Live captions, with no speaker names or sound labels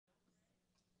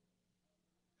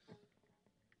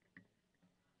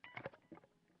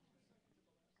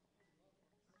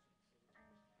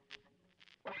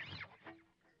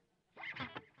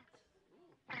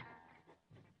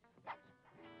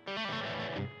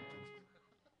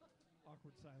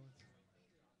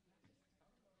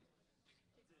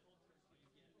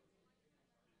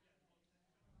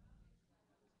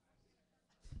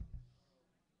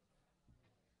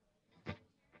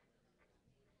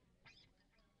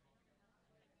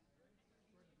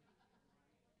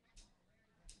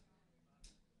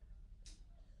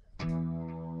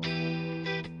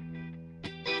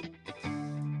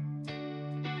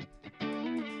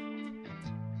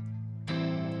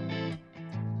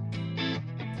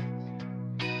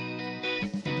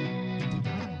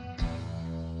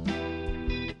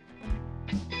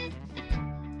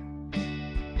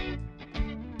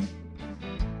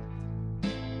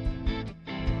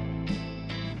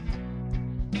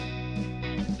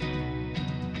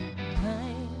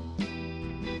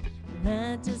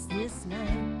Why does this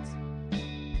night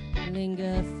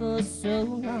linger for so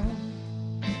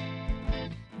long?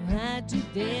 Why do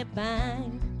they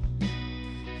bind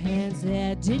hands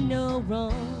that did no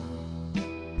wrong?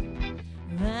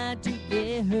 Why do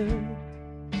they hurt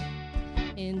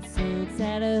insults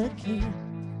at a king?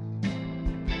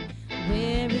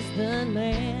 Where is the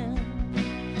lamb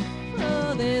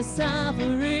for this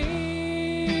offering?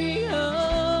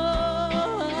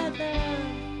 Oh, what love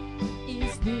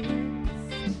is this?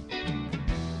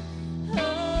 Oh,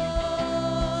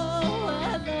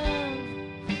 what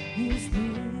love is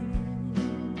this?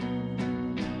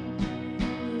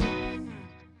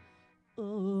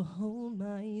 Oh,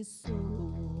 my soul.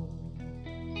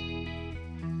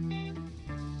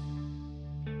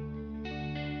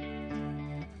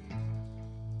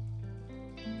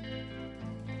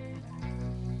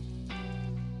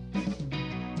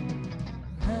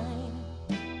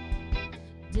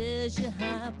 Does your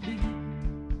heart bleed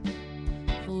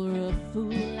for a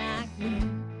fool like me?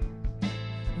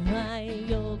 Why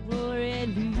your glory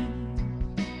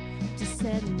lead to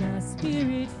set my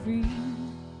spirit free?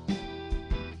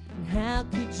 And how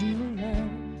could you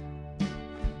love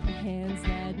the hands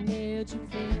that made you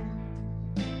free?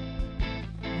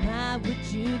 Why would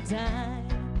you die?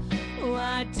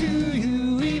 Why do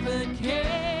you even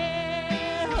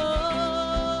care?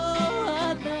 Oh,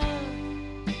 what love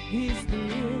is this?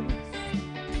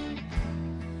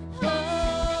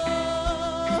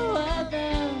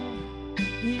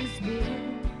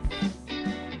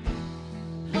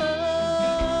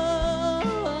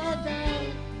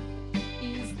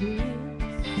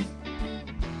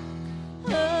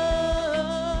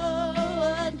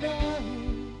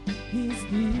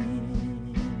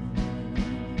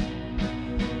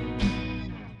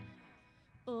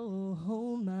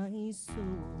 Oh, my soul.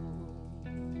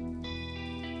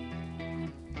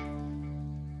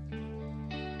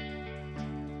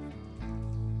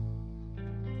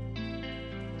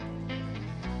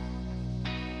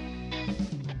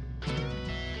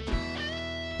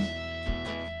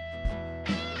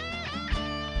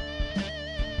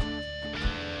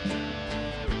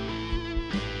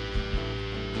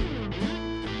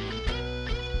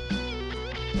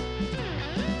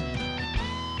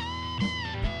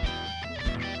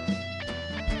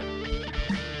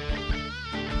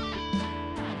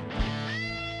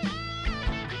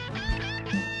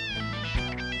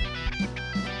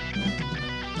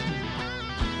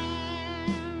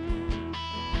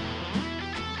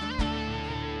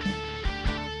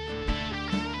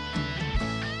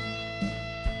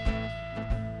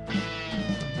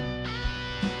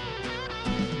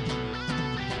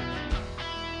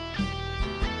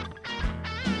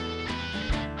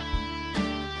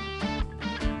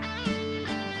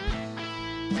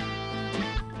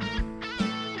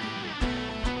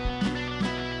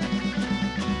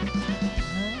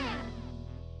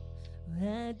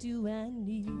 Why do I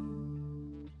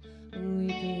kneel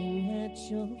weeping at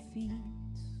your feet?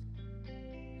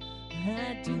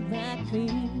 Why do I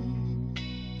cling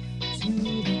to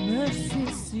the mercy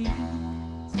seat?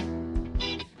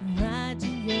 Why do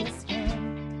your skies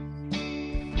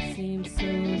seem so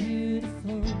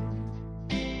beautiful?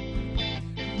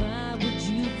 Why would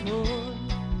you pour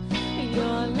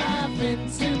your love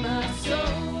into my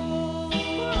soul?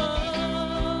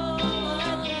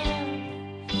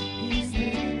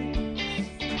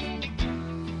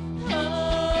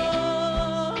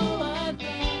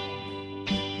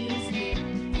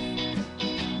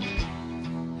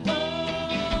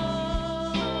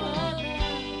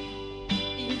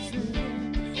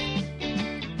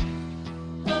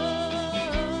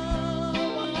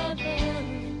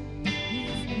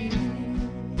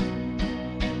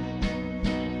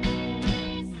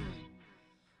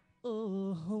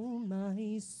 Oh,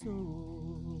 my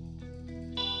soul.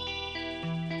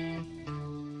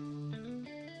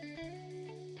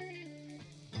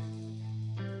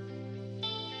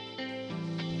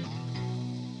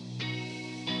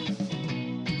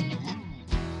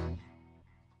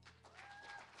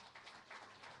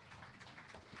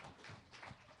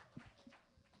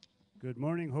 Good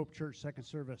morning, Hope Church, second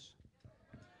service.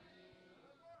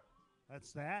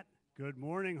 That's that. Good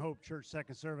morning, Hope Church,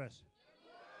 second service.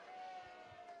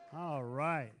 All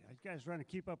right. You guys trying to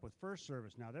keep up with first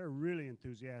service now. They're really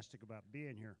enthusiastic about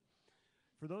being here.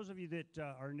 For those of you that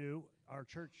are new, our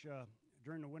church,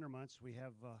 during the winter months, we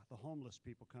have the homeless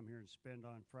people come here and spend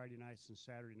on Friday nights and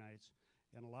Saturday nights.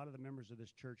 And a lot of the members of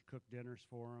this church cook dinners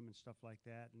for them and stuff like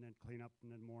that, and then clean up in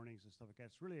the mornings and stuff like that.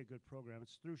 It's really a good program.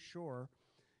 It's through Shore,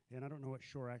 and I don't know what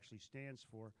Shore actually stands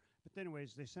for. But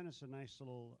anyways, they sent us a nice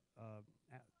little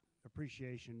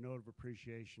appreciation, note of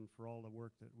appreciation for all the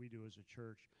work that we do as a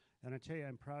church. And I tell you,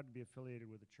 I'm proud to be affiliated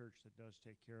with a church that does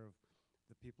take care of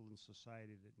the people in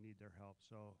society that need their help.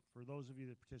 So for those of you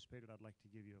that participated, I'd like to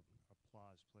give you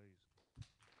applause, please.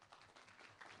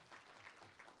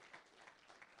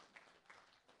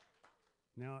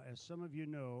 Now, as some of you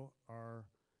know, our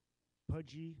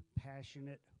pudgy,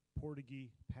 passionate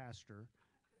Portuguese pastor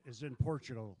is in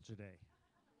Portugal today.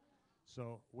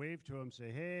 So wave to him,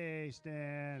 say, hey,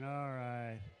 Stan, all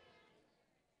right.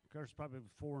 Of course, probably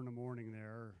 4 in the morning there,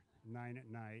 or 9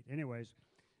 at night. Anyways,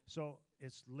 so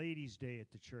it's Ladies' Day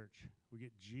at the church. We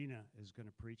get Jeana is going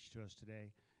to preach to us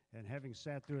today. And having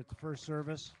sat through it the first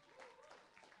service,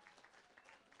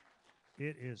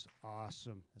 it is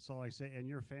awesome. That's all I say. And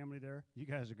your family there, you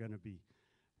guys are going to be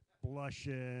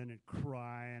blushing and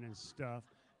crying and stuff.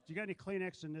 Do you got any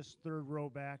Kleenex in this third row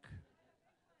back?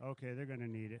 Okay, they're going to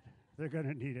need it. They're going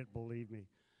to need it, believe me.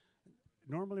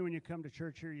 Normally when you come to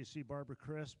church here, you see Barbara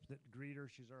Crisp, that greeter.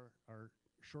 She's our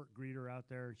short greeter out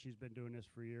there, and she's been doing this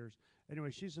for years.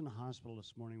 Anyway, she's in the hospital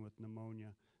this morning with pneumonia.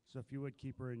 So if you would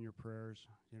keep her in your prayers.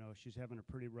 You know, she's having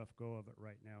a pretty rough go of it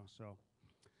right now. So,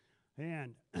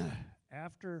 and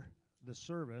after the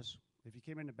service, if you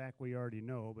came in the back, we already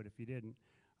know, but if you didn't,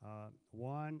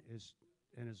 Juan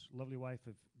and his lovely wife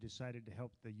have decided to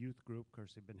help the youth group. Of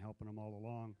course, they've been helping them all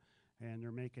along, and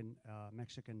they're making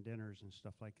Mexican dinners and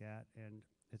stuff like that. And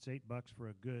it's $8 for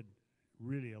a good,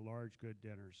 really a large, good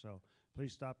dinner. So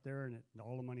please stop there, and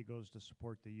all the money goes to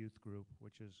support the youth group,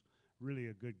 which is really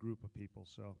a good group of people.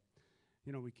 So,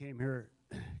 you know, we came here,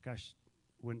 gosh,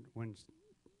 when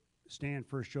Stan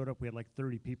first showed up, we had like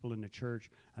 30 people in the church,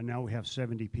 and now we have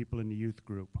 70 people in the youth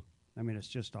group. I mean, it's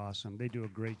just awesome. They do a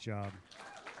great job.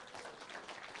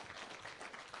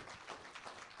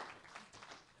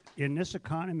 In this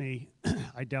economy,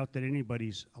 I doubt that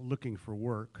anybody's looking for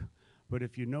work, but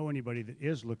if you know anybody that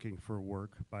is looking for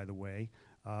work, by the way,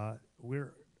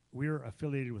 we're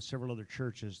affiliated with several other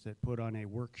churches that put on a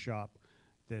workshop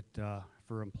that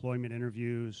for employment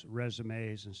interviews,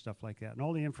 resumes, and stuff like that. And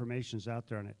all the information's out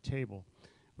there on a table,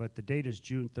 but the date is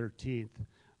June 13th.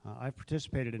 I've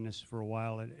participated in this for a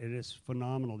while. It is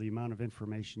phenomenal, the amount of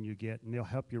information you get, and they'll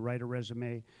help you write a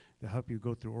resume. They'll help you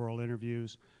go through oral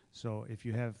interviews. So if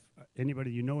you have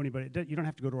anybody, you know anybody, you don't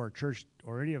have to go to our church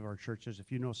or any of our churches. If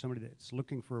you know somebody that's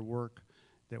looking for work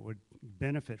that would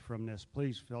benefit from this,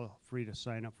 please feel free to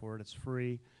sign up for it. It's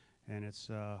free, and it's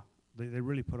they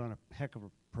really put on a heck of a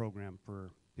program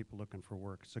for people looking for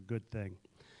work. It's a good thing.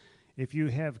 If you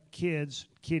have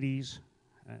kitties,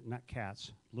 not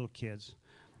cats, little kids,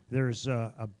 there's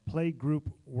a play group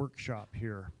workshop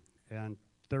here on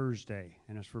Thursday,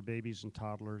 and it's for babies and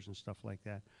toddlers and stuff like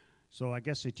that. So I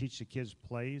guess they teach the kids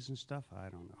plays and stuff. I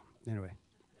don't know. Anyway,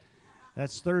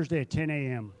 that's Thursday at 10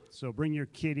 a.m. So bring your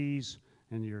kiddies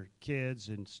and your kids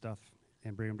and stuff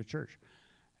and bring them to church.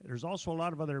 There's also a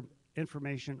lot of other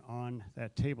information on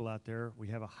that table out there. We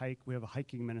have a hike. We have a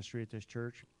hiking ministry at this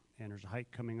church, and there's a hike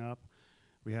coming up.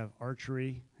 We have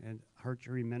archery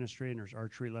ministry, and there's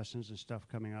archery lessons and stuff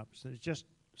coming up. So there's just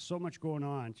so much going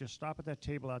on. Just stop at that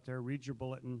table out there, read your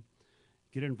bulletin,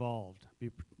 get involved,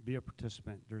 be a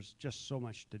participant. There's just so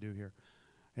much to do here.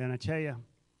 And I tell you,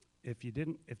 if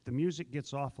the music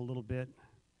gets off a little bit,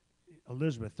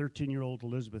 Elizabeth, 13-year-old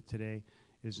Elizabeth today,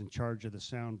 is in charge of the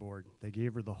soundboard. They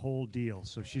gave her the whole deal,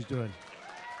 so she's doing.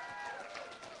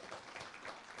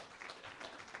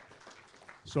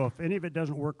 So if any of it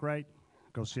doesn't work right,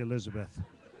 go see Elizabeth.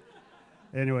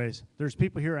 Anyways, there's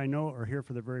people here I know are here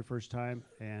for the very first time,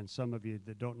 and some of you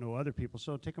that don't know other people,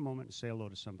 so take a moment and say hello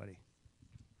to somebody.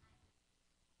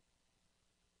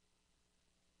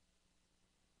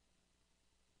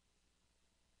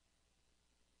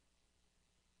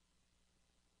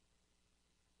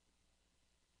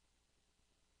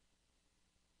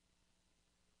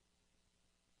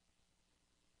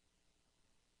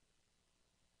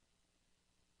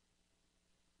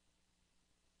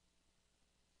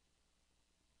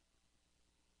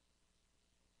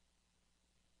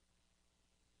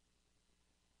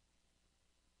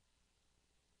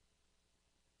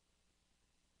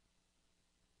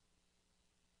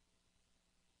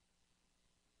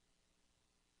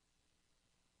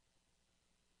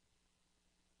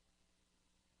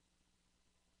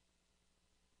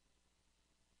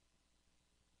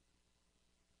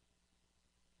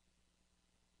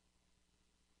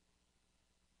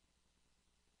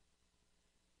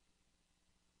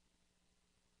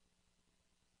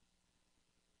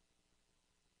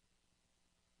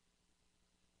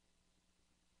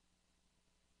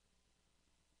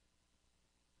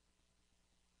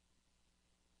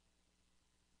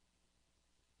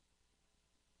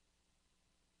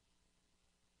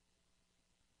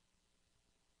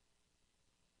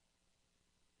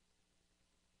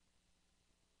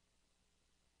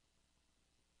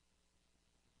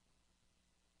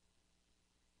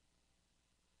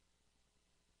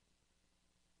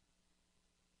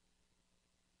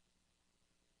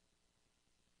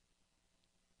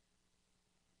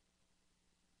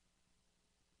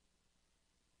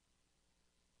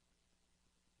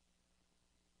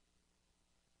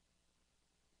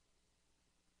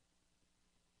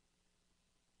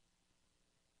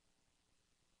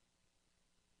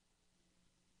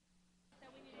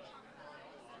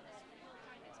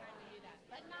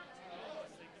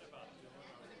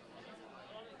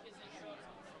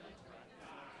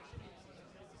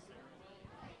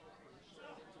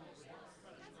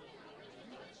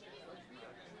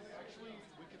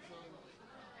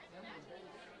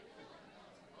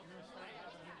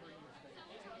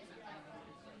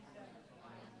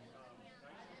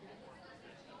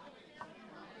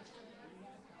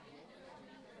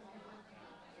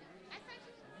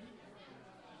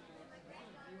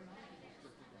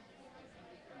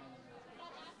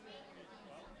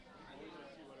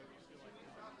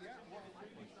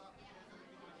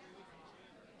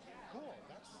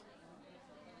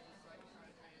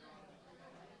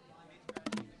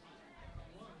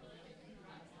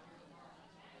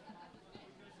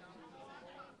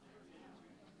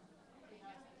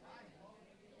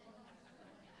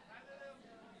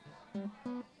 Oh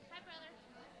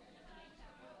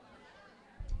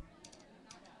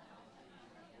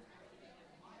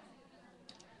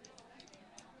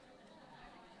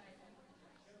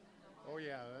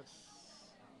yeah, that's.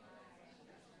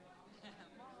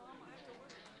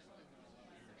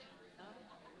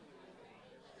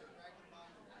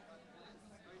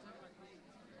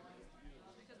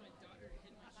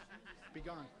 Be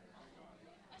gone.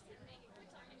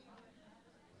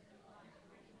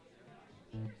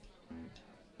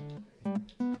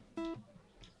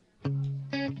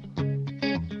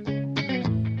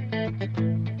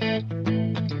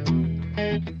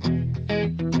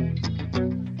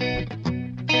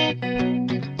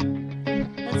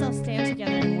 Let's all stand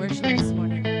together and worship this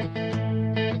morning.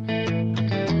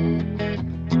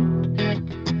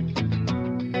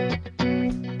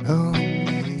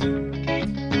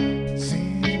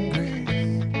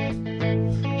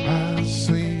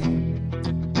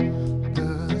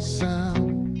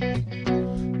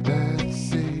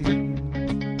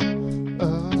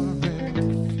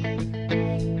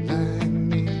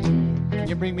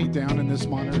 Bring me down in this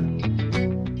monitor,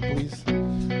 please.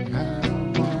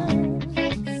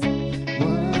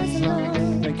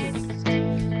 Thank you.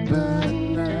 But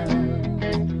now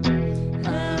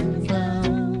I'm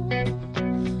found,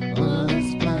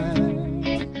 was blind,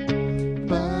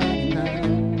 but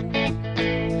now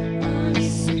I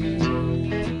see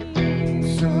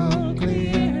so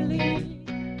clearly.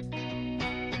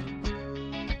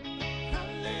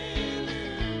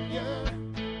 Hallelujah,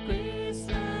 grace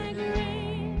like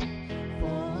rain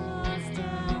falls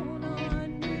down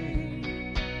on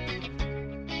me.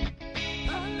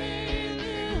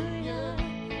 Hallelujah,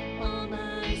 all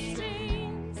my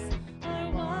stains are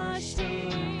washed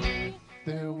away.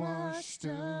 They're washed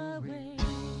away.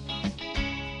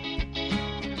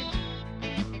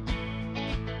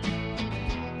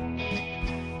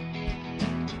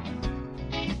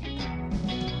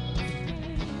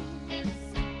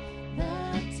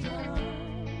 That taught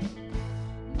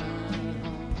my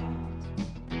heart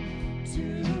to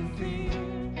fear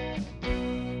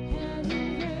and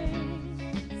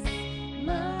raise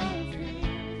my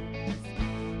fears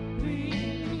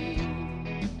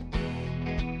relieved.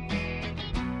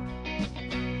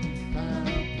 How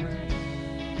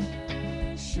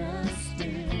precious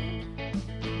still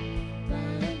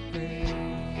thy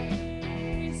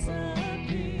grace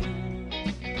appeared.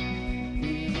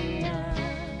 The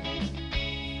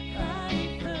I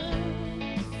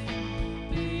first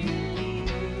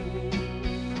believed.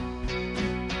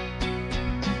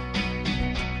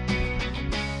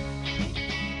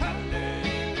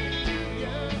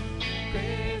 Hallelujah,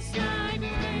 grace like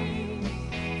rain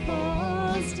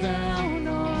falls down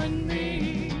on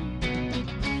me.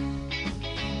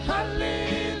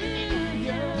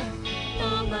 Hallelujah,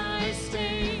 all my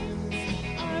stains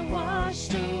are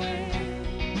washed away.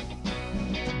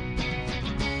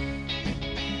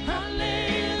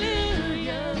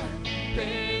 Hallelujah,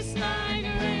 grace like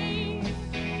rain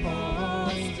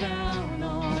falls down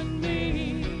on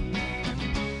me.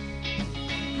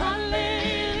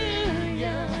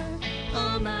 Hallelujah,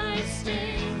 all my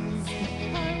stains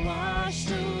are washed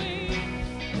away.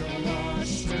 They're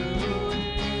washed away.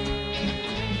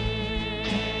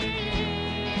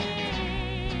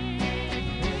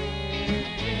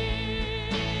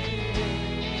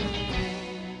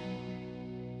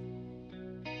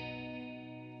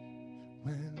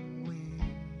 When we've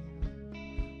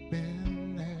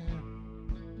been there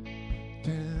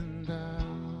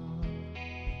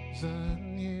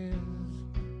 10,000 years,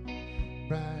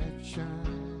 bright shining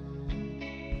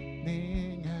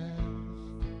as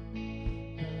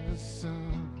the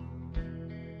sun,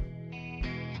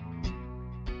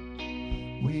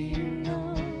 we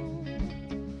know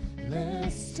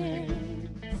less days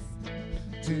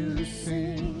to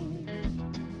sing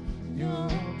your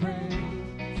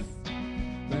praise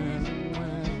than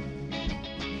when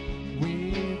we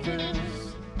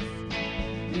first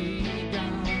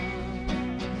begun.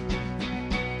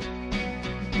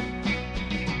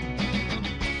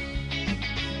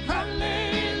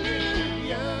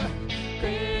 Hallelujah,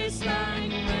 grace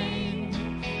like rain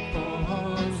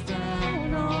falls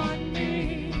down on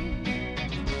me.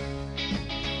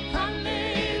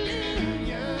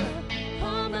 Hallelujah,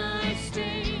 all my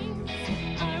stains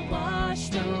are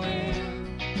washed away.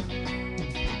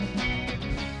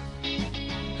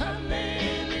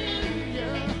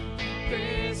 Hallelujah,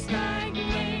 grace like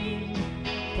rain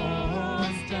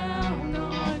falls down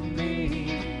on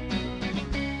me.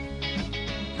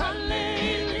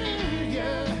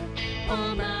 Hallelujah,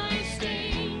 all my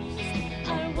stains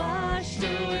are washed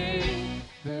away.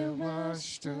 They're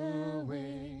washed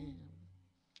away.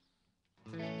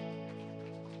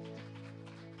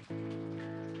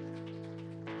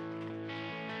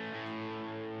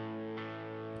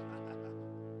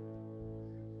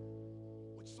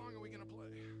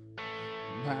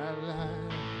 my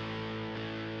life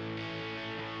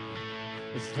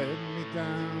has led me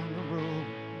down a road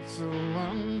so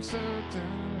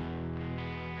uncertain.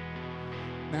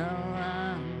 Now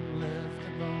I'm left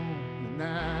alone and I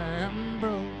am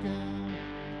broken,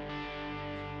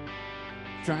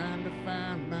 trying to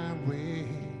find my way,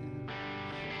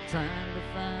 trying to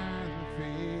find the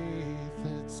faith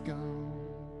that's gone.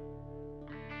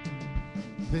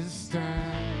 This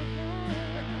time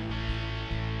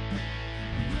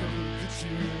that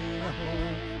you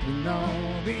hold and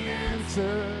all the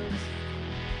answers.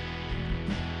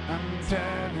 I'm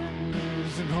tired of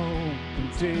losing hope and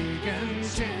taking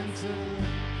chances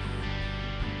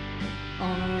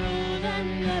on a road that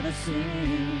never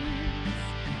seems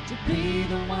to be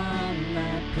the one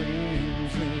that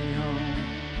brings me home.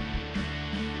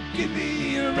 Give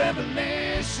me a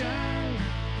revelation,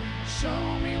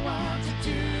 show me what to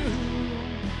do.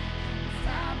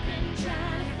 I've been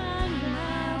trying to find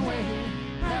my way,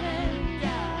 haven't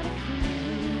got a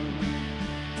clue.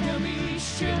 Tell me,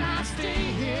 should I stay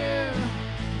here?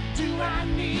 Do I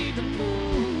need to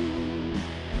move?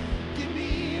 Give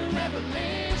me a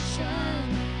revelation.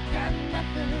 Got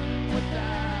nothing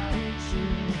without you.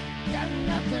 Got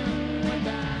nothing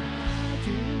without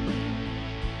you.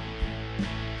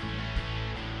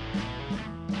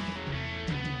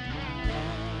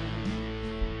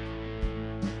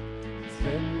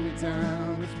 Led me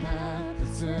down this path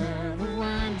that's ever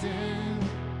winding.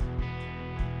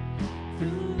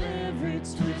 Through every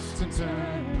twist and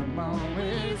turn, I'm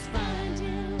always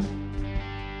finding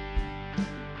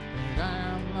that I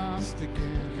am lost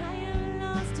again. I am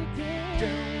lost again.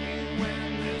 Tell me when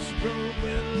this road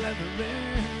will ever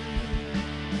end.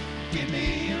 Give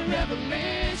me a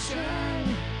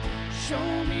revelation, show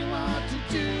me what to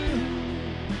do.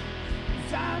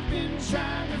 'Cause I've been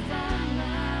trying to find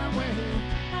my way,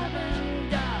 haven't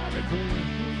got a clue.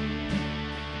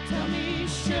 Tell me,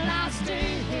 should I stay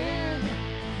here?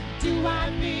 Do I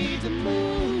need to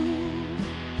move?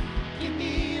 Give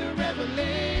me a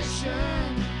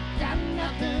revelation. Got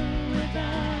nothing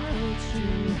without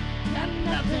you. Got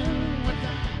nothing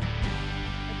without.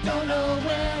 I don't know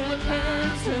where I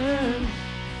can turn.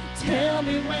 Tell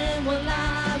me, when will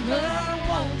I learn?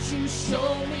 Won't you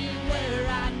show me where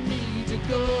I need to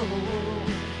go?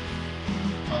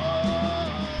 Oh,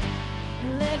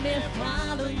 Let me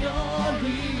follow your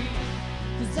lead,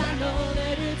 'cause I know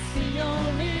that it's the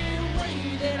only way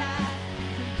that I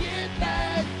can get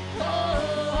back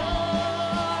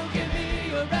home. Give me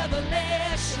a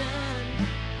revelation,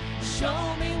 show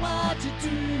me what to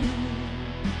do,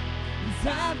 'cause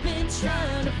I've been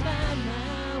trying to find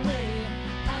my way,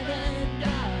 haven't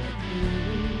got a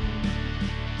clue.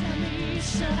 Tell me,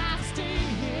 should I stay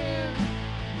here?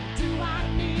 Do I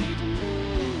need to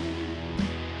move?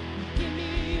 Give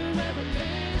me a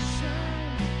revelation.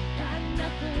 Got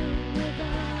nothing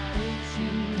without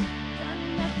you. Got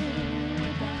nothing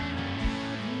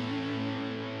without you.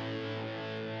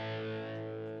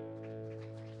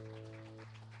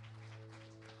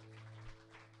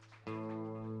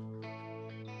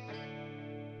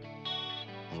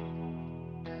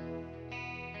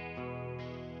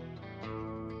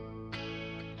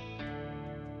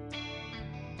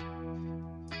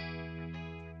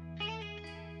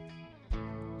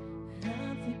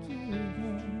 I'm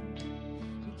forgiven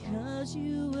because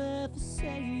you were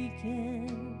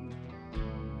forsaken.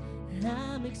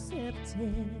 I'm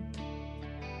accepted,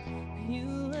 you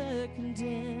were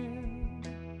condemned.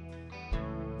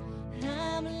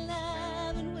 I'm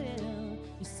alive and well,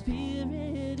 your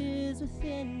spirit is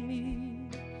within me,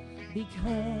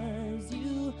 because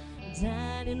you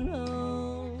died and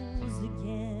rose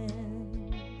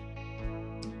again.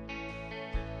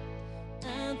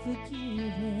 I'm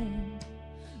forgiven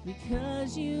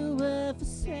because you were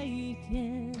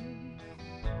forsaken.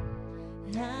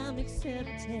 I'm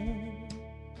accepted,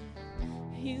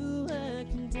 you were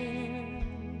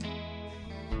condemned.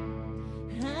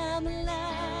 I'm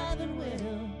alive and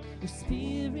well, your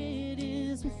spirit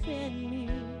is within me,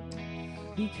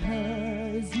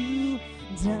 because you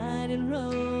died and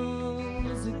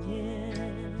rose again.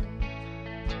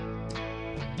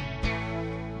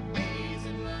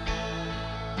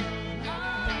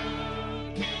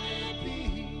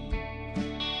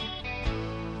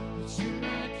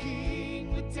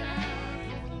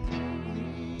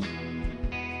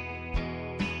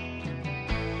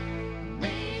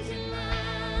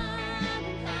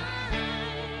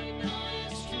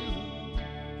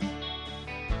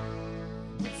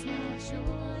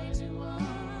 Joy to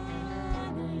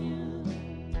honor you.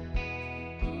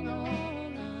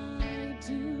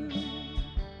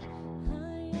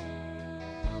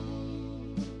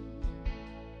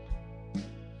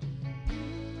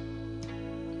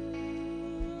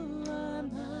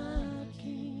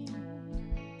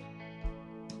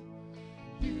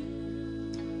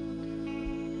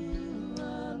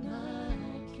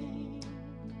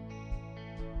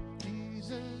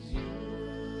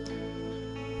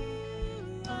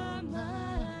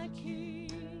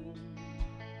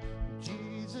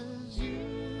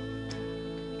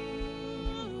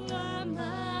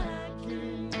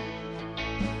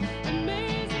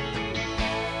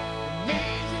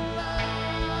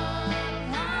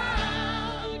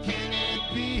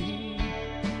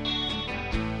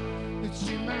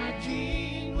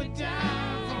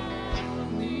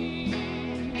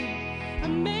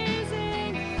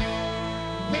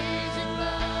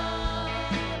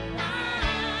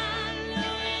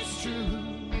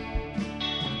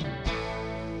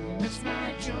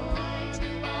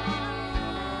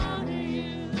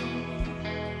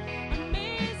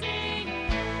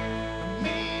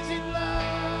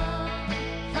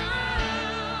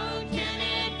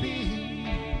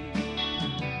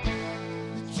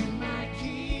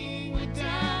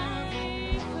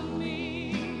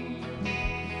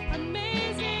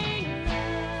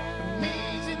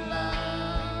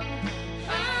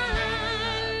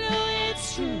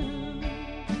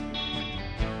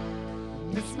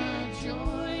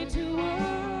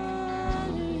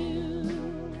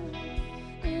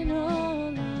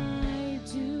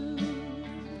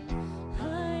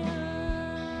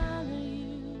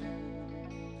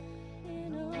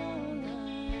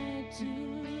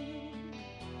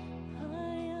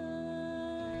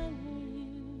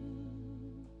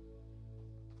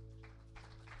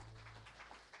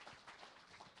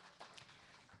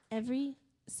 Every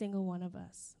single one of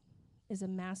us is a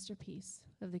masterpiece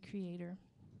of the Creator,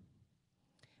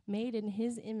 made in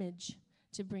His image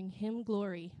to bring Him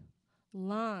glory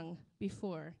long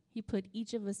before He put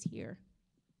each of us here,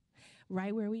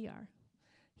 right where we are.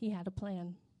 He had a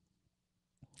plan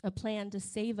to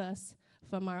save us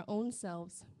from our own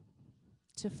selves,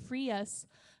 to free us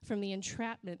from the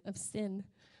entrapment of sin.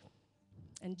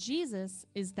 And Jesus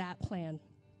is that plan,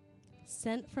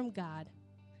 sent from God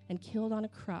and killed on a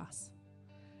cross.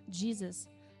 Jesus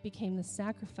became the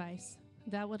sacrifice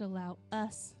that would allow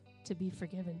us to be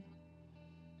forgiven.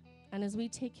 And as we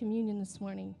take communion this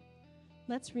morning,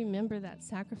 let's remember that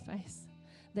sacrifice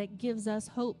that gives us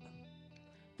hope,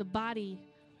 the body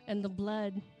and the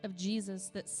blood of Jesus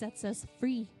that sets us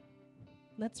free.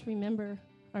 Let's remember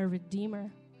our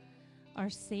Redeemer, our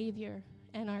Savior,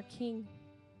 and our King.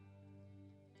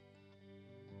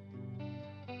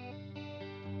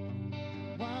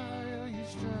 Why are you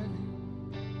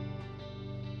striving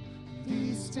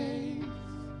these days?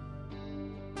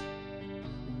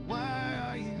 Why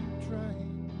are you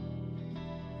trying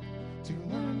to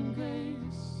earn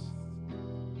grace?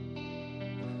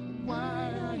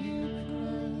 Why are you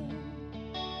crying?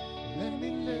 Let me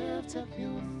lift up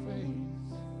your face.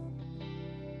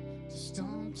 Just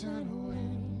don't turn away.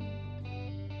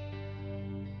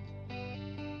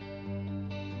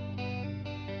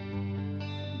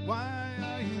 Why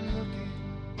are you looking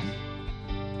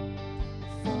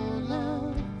for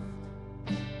love?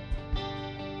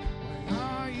 Why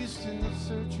are you still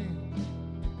searching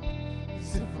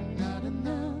as if I'm not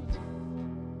enough?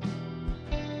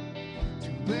 To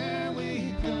where will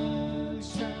you go,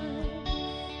 child?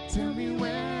 Tell me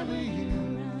where will you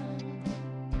run?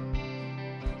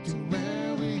 To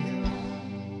where will you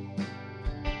run?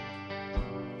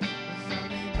 I'll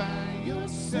be by your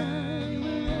side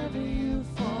wherever you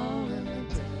fall in the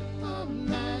dead of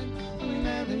night.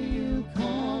 Whenever you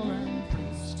call and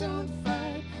please don't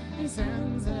fight these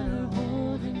hands that are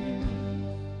holding you.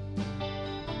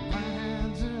 My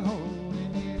hands are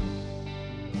holding you.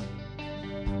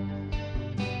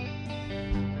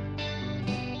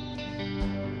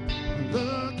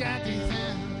 Look at these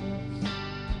hands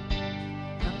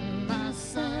at my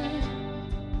side.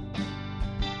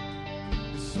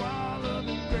 They swallow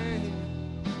the grave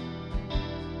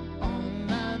on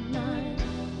that night.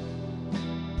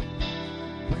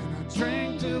 When I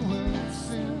drank the word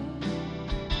sin,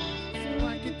 so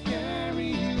I could carry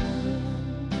you,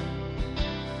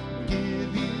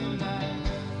 give you life.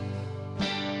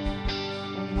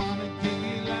 I wanna give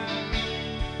you life.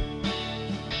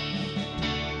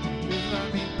 Just let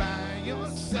me by your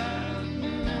side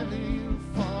whenever you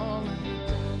fall in the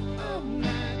dead of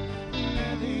night.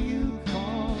 Whenever you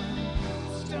call and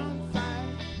please don't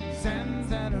fight these hands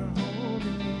that are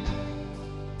holding you.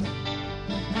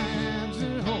 My hands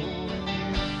are holding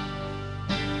you.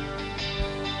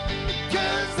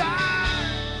 Because I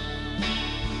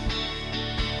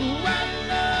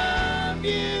love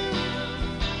you.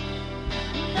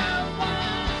 And I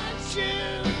want you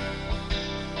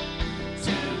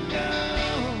to know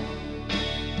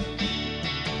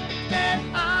that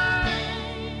I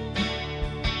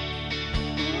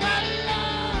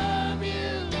love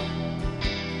you.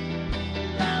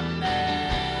 I'll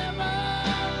never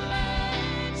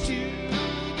let you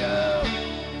go.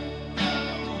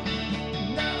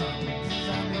 No, 'cause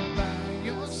I'll be by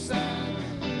your side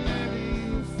whenever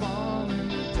you fall in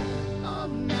the dead of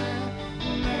night.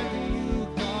 Whenever you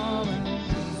call and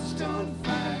please don't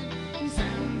fight these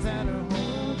hands that are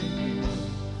holding you.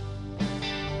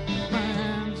 My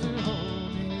hands are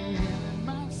holding you at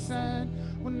my side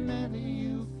whenever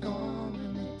you call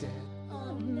in the dead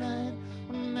of night.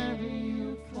 Whenever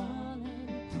you fall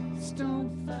and please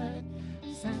don't fight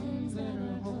these hands that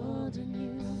are holding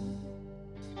you.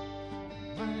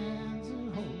 My hands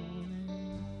are holding you.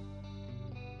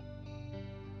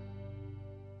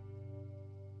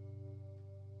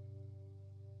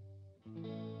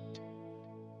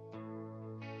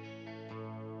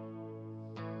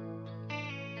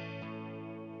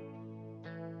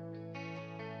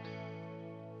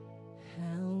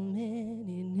 How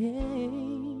many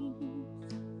names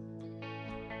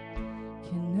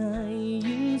can I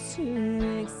use to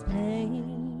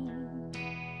explain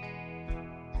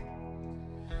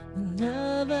the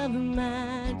love of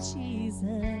my Jesus,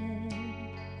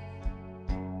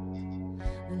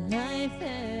 the life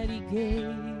that He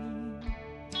gave,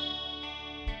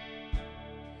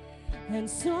 and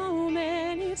so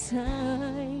many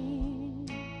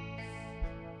times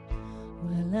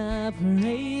will I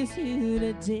praise You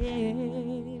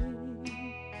today.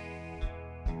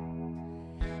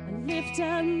 I lift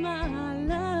up my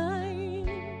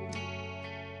life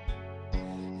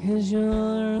 'cause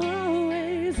you're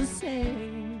always the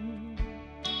same.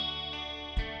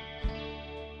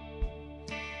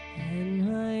 And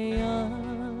my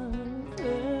offering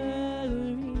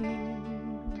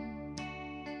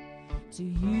to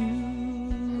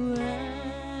you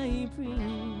I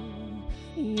bring.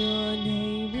 Your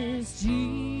name is Jesus.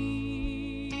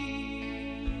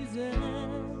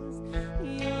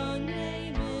 Your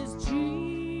name is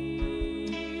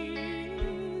Jesus.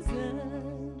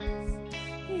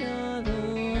 You're the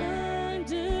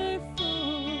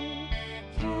wonderful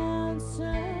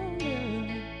counselor,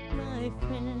 my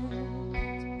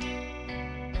friend.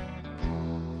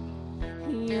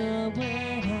 You're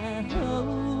what I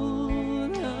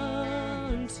hold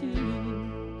on to.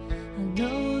 I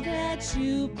know that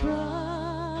you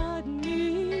brought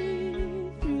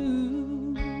me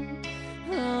through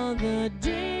all the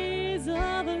days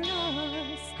of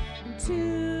loss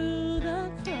to the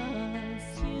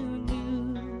cross. You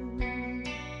knew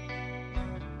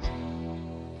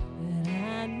that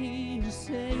I need a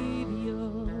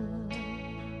Savior.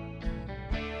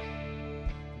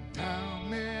 How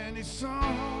many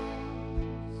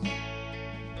songs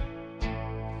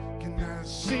can I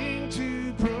sing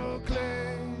to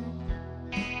proclaim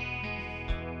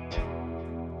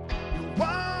your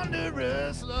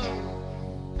wondrous love?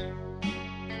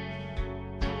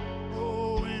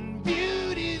 Oh, and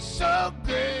beauty so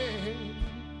great.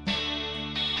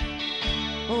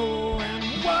 Oh, and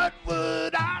what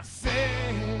would I say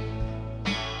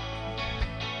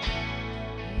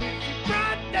if you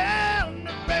brought down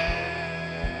the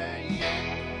rain?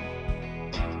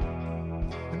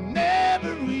 And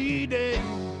every day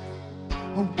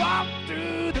I walk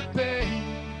through the pain,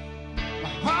 my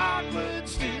heart would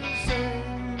still say,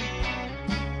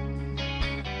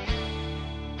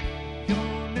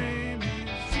 your name is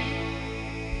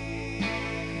Jesus.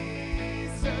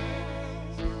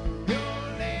 Your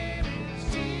name is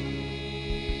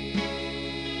Jesus.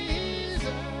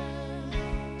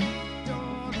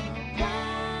 You're the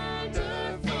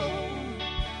wonderful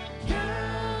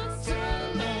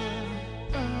counselor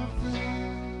of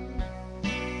friends.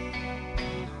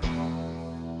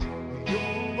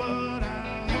 You're what I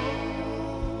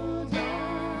hold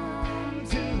on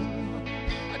to.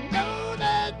 I know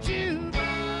that you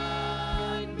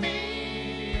brought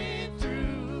me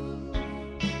through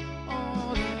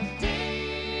all the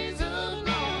days of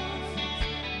loss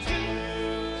to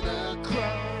the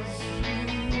cross.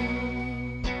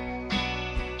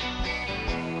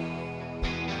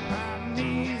 I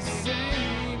need a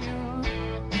Savior.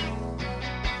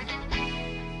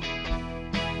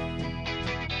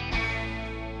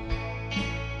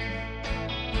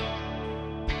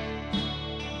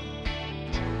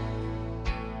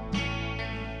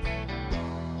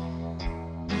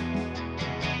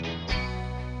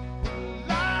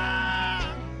 I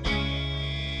need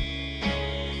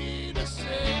a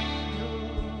Savior.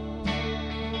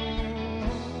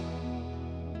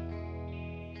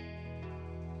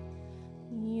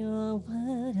 You're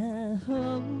what I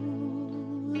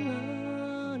hold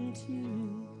on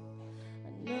to. I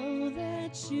know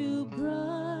that you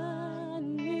brought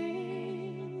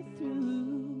me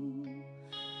through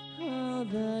all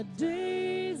the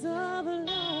days of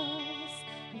loss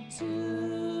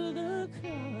to the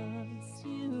cross.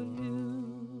 You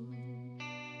knew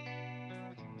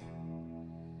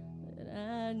that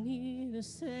I need a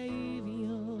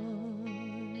Savior.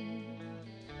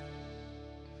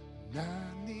 I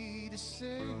need a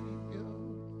Savior.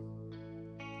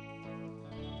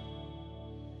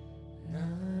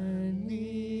 I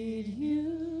need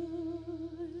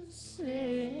you,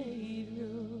 Savior.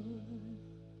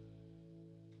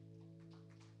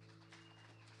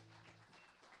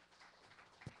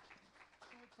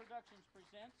 Smooth Productions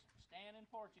presents Stan in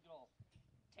Portugal.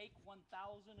 Take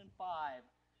 1005.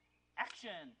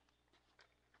 Action!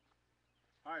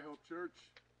 Hi, Hope Church.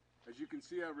 As you can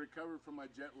see, I've recovered from my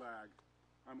jet lag.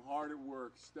 I'm hard at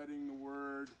work studying the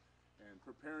Word and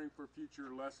preparing for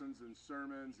future lessons and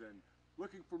sermons and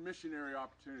looking for missionary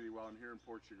opportunity while I'm here in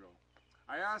Portugal.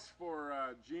 I asked for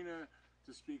Jeana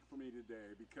to speak for me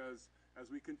today because as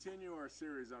we continue our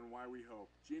series on Why We Hope,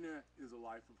 Jeana is a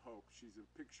life of hope. She's a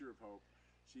picture of hope.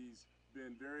 She's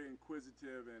been very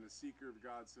inquisitive and a seeker of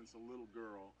God since a little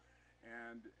girl.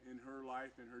 And in her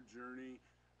life and her journey,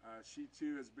 she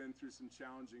too has been through some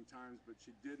challenging times, but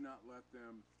she did not let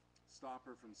them stop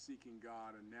her from seeking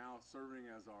God. And now serving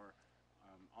as our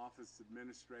office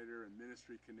administrator and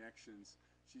ministry connections,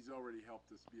 she's already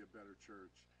helped us be a better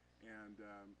church. And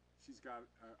she's got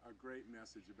a great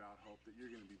message about hope that you're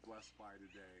going to be blessed by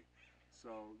today.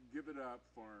 So give it up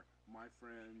for my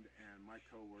friend and my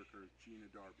coworker, Jeana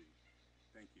Darby.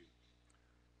 Thank you.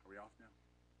 Are we off now?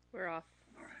 We're off.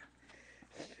 All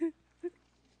right.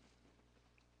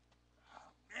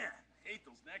 Oh, man, I hate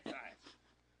those neckties.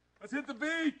 Let's hit the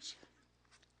beach.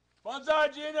 Bonsai,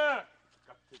 Jeana.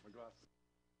 Got to take my glasses.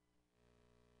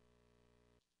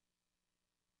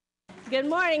 Good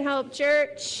morning, Hope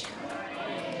Church.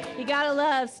 You gotta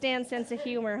love Stan's sense of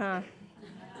humor, huh?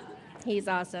 He's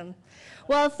awesome.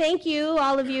 Well, thank you,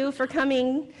 all of you, for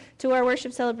coming to our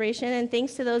worship celebration, and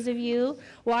thanks to those of you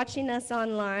watching us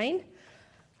online.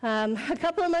 A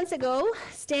couple of months ago,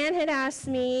 Stan had asked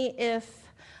me if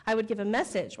I would give a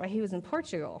message while he was in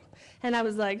Portugal, and I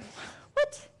was like,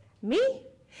 what, me?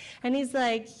 And he's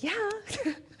like, yeah,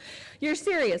 you're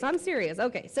serious, I'm serious.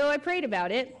 Okay, so I prayed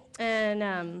about it,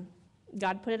 and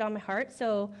God put it on my heart,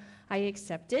 so I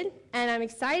accepted, and I'm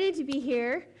excited to be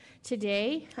here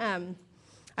today.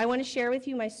 I want to share with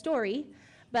you my story,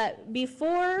 but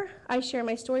before I share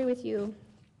my story with you,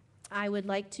 I would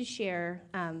like to share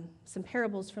some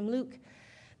parables from Luke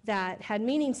that had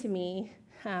meaning to me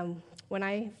when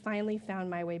I finally found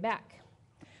my way back.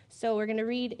 So we're going to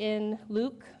read in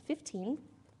Luke 15.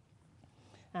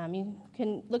 You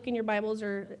can look in your Bibles,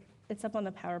 or it's up on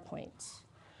the PowerPoint.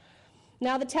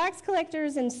 Now the tax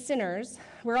collectors and sinners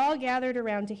were all gathered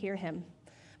around to hear him.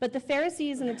 But the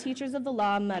Pharisees and the teachers of the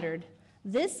law muttered,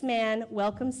 "This man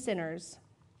welcomes sinners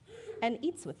and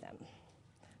eats with them."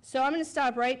 So I'm going to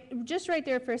stop just right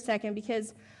there for a second,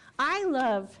 because I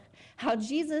love how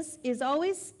Jesus is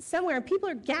always somewhere. People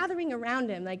are gathering around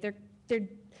him, like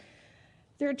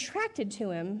they're attracted to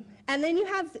him. And then you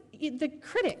have the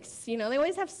critics, they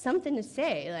always have something to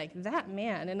say, like that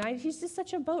man. And he's just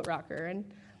such a boat rocker.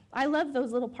 And I love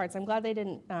those little parts. I'm glad they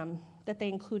didn't, that they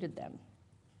included them.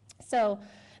 So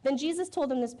then Jesus told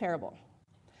them this parable.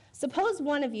 Suppose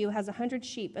one of you has 100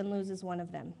 sheep and loses one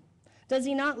of them. Does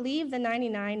he not leave the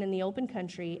 99 in the open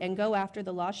country and go after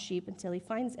the lost sheep until he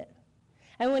finds it?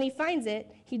 And when he finds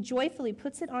it, he joyfully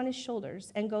puts it on his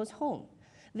shoulders and goes home.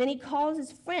 Then he calls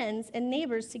his friends and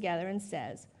neighbors together and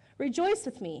says, "Rejoice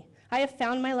with me, I have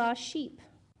found my lost sheep."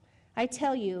 I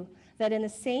tell you that in the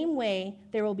same way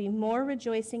there will be more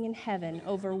rejoicing in heaven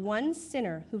over one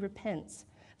sinner who repents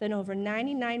than over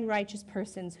 99 righteous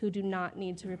persons who do not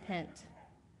need to repent.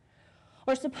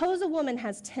 Or suppose a woman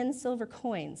has 10 silver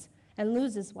coins and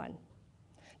loses one.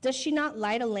 Does she not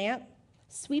light a lamp,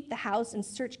 sweep the house, and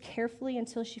search carefully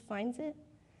until she finds it?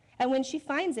 And when she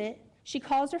finds it, she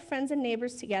calls her friends and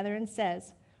neighbors together and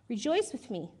says, "Rejoice with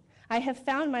me, I have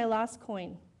found my lost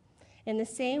coin." In the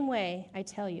same way, I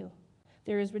tell you,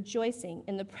 there is rejoicing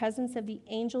in the presence of the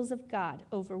angels of God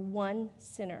over one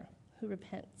sinner who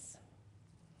repents.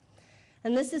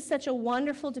 And this is such a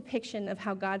wonderful depiction of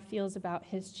how God feels about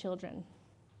his children.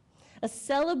 A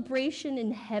celebration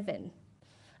in heaven,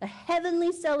 a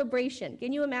heavenly celebration.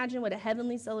 Can you imagine what a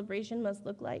heavenly celebration must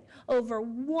look like? Over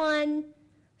one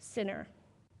sinner.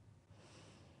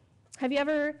 Have you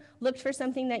ever looked for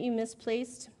something that you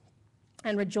misplaced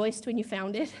and rejoiced when you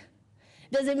found it?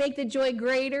 Does it make the joy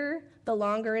greater the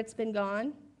longer it's been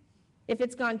gone? If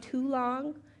it's gone too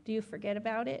long, do you forget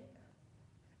about it?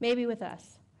 Maybe with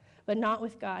us, but not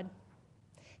with God.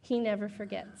 He never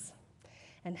forgets.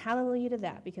 And hallelujah to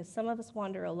that, because some of us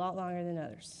wander a lot longer than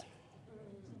others.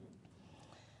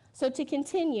 So to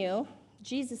continue,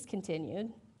 Jesus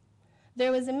continued,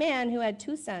 there was a man who had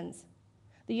 2 sons.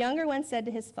 The younger one said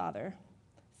to his father,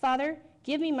 "Father,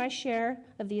 give me my share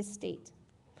of the estate."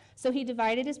 So he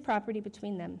divided his property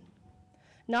between them.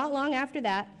 Not long after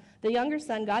that, the younger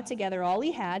son got together all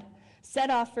he had, set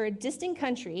off for a distant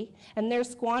country, and there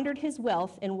squandered his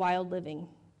wealth in wild living.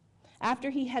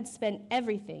 After he had spent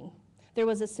everything, there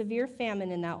was a severe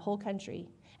famine in that whole country,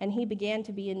 and he began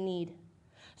to be in need.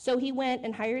 So he went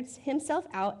and hired himself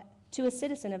out to a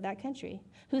citizen of that country,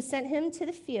 who sent him to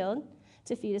the field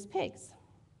to feed his pigs.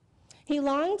 He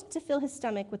longed to fill his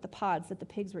stomach with the pods that the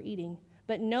pigs were eating,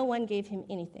 but no one gave him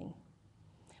anything.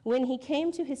 When he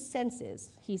came to his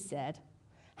senses, he said,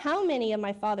 "How many of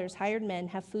my father's hired men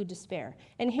have food to spare,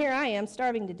 and here I am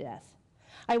starving to death?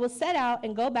 I will set out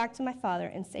and go back to my father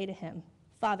and say to him,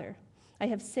 'Father, I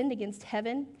have sinned against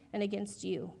heaven and against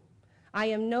you. I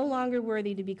am no longer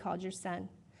worthy to be called your son.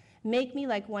 Make me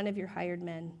like one of your hired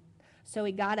men.' So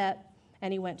he got up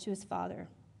and he went to his father.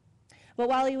 But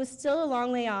while he was still a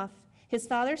long way off, his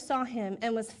father saw him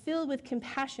and was filled with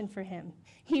compassion for him.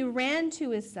 He ran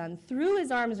to his son, threw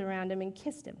his arms around him, and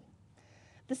kissed him.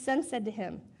 The son said to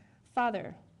him,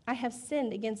 'Father, I have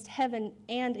sinned against heaven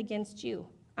and against you.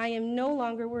 I am no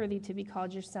longer worthy to be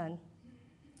called your son.'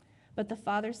 But the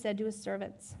father said to his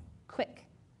servants, 'Quick,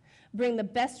 bring the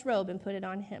best robe and put it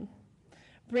on him.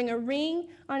 Bring a ring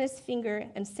on his finger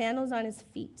and sandals on his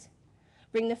feet.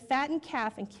 Bring the fattened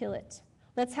calf and kill it.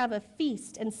 Let's have a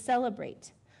feast and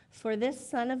celebrate. For this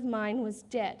son of mine was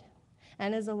dead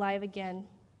and is alive again.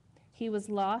 He was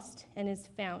lost and is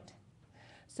found."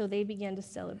 So they began to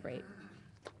celebrate.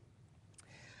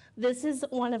 This is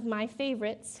one of my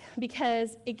favorites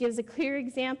because it gives a clear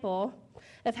example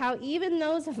of how even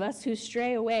those of us who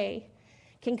stray away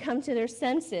can come to their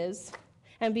senses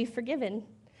and be forgiven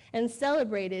and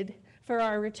celebrated for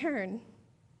our return.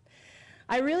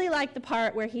 I really like the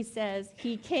part where he says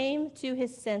he came to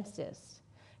his senses.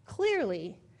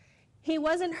 Clearly, he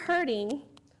wasn't hurting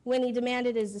when he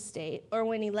demanded his estate or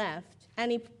when he left,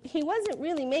 and he wasn't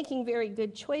really making very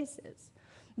good choices.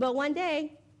 But one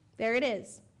day, there it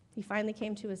is. He finally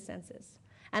came to his senses.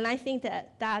 And I think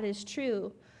that that is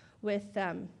true with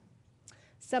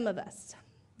some of us.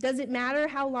 Does it matter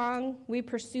how long we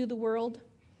pursue the world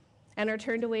and are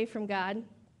turned away from God?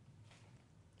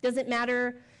 Does it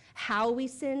matter how we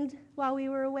sinned while we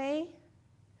were away?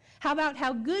 How about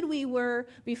how good we were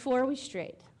before we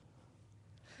strayed?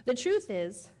 The truth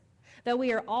is that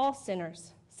we are all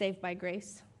sinners saved by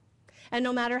grace. And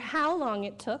no matter how long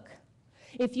it took,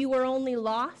 if you were only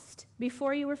lost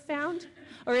before you were found,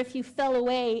 or if you fell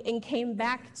away and came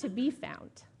back to be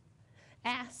found,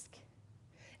 ask,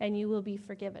 and you will be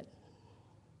forgiven.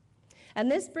 And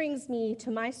this brings me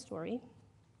to my story.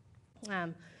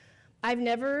 I've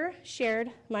never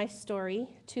shared my story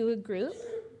to a group,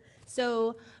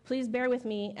 so please bear with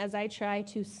me as I try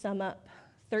to sum up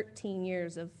 13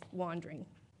 years of wandering.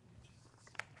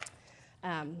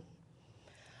 I'm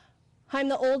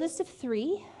the oldest of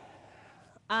three.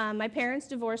 My parents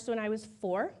divorced when I was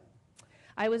 4.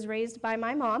 I was raised by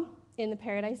my mom in the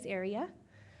Paradise area.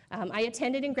 I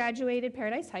attended and graduated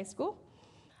Paradise High School.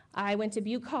 I went to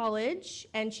Butte College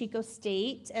and Chico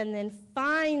State, and then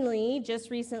finally, just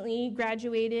recently,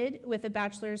 graduated with a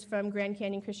bachelor's from Grand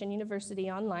Canyon Christian University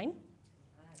online.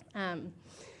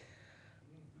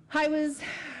 I was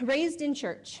raised in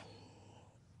church.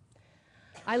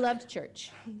 I loved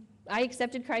church. I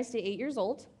accepted Christ at 8 years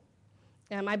old.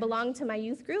 I belonged to my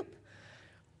youth group.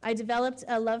 I developed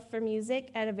a love for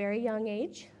music at a very young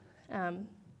age, and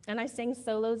I sang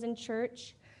solos in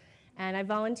church, and I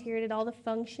volunteered at all the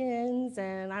functions,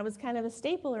 and I was kind of a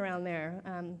staple around there.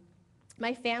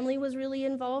 My family was really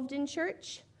involved in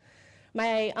church.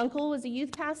 My uncle was a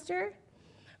youth pastor.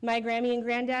 My Grammy and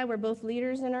granddad were both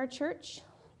leaders in our church.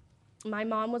 My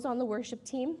mom was on the worship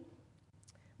team.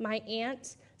 My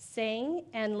aunt sang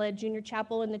and led junior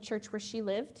chapel in the church where she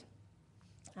lived.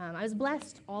 I was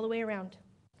blessed all the way around.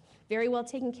 Very well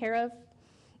taken care of,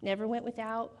 never went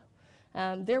without.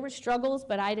 There were struggles,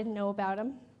 but I didn't know about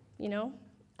them, you know.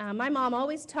 My mom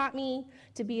always taught me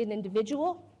to be an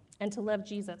individual and to love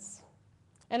Jesus.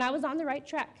 And I was on the right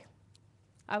track.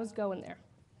 I was going there.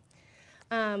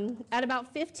 At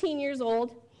about 15 years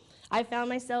old, I found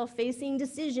myself facing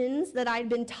decisions that I'd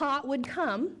been taught would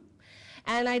come,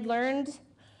 and I'd learned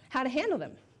how to handle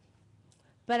them.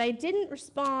 But I didn't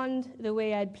respond the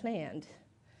way I'd planned.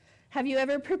 Have you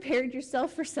ever prepared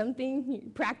yourself for something?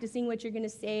 You're practicing what you're going to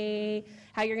say,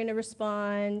 how you're going to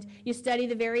respond. You study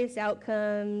the various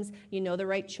outcomes. You know the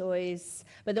right choice.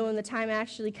 But then when the time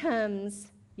actually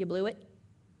comes, you blew it.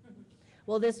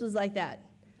 Well, this was like that,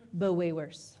 but way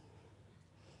worse.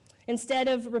 Instead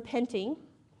of repenting,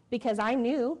 because I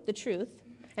knew the truth,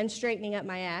 and straightening up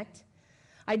my act,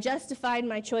 I justified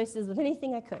my choices with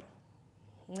anything I could.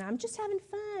 I'm just having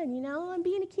fun, you know, I'm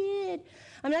being a kid.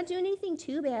 I'm not doing anything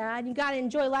too bad. You got to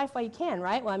enjoy life while you can,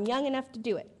 right? Well, I'm young enough to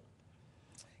do it.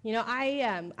 You know,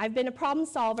 I've been a problem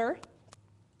solver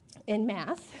in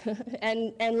math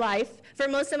and life for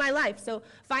most of my life. So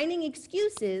finding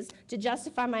excuses to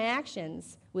justify my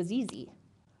actions was easy.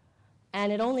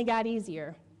 And it only got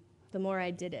easier the more I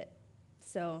did it.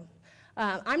 So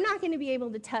I'm not going to be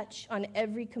able to touch on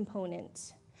every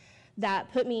component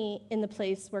that put me in the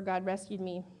place where God rescued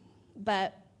me.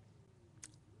 But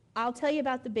I'll tell you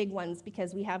about the big ones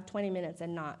because we have 20 minutes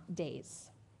and not days.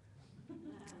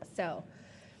 So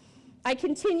I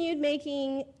continued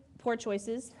making poor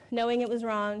choices, knowing it was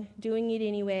wrong, doing it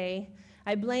anyway.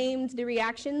 I blamed the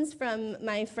reactions from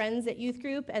my friends at youth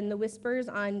group and the whispers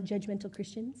on judgmental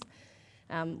Christians.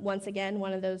 Once again,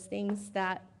 one of those things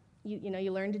that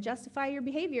you learn to justify your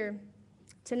behavior,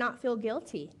 to not feel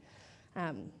guilty.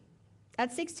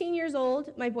 At 16 years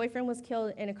old, my boyfriend was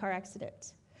killed in a car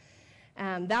accident.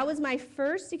 That was my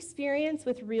first experience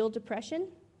with real depression,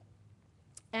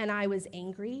 and I was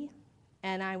angry,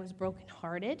 and I was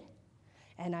brokenhearted,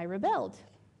 and I rebelled.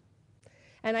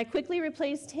 And I quickly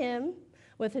replaced him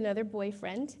with another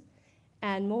boyfriend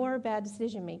and more bad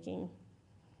decision-making.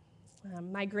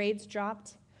 My grades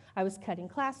dropped. I was cutting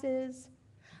classes.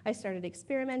 I started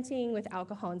experimenting with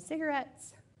alcohol and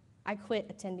cigarettes. I quit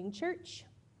attending church.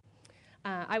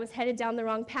 I was headed down the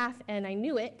wrong path, and I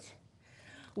knew it,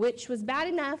 which was bad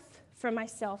enough for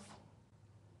myself.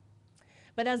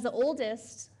 But as the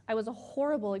oldest, I was a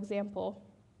horrible example.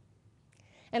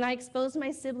 And I exposed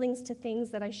my siblings to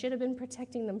things that I should have been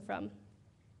protecting them from.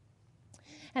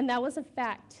 And that was a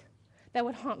fact that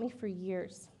would haunt me for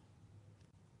years.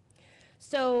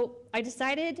 So I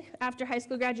decided after high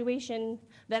school graduation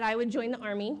that I would join the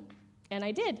Army, and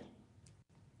I did.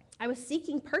 I was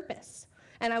seeking purpose,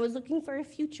 and I was looking for a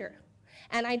future.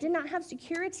 And I did not have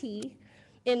security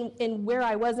in where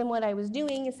I was and what I was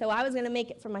doing, and so I was going to make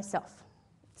it for myself.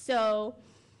 So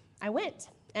I went,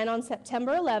 and on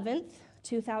September 11th,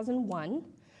 2001,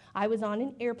 I was on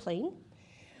an airplane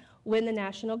when the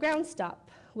National Ground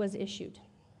Stop was issued.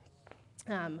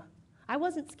 I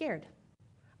wasn't scared.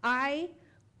 I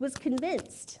was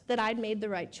convinced that I'd made the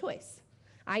right choice.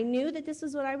 I knew that this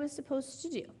was what I was supposed to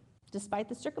do. Despite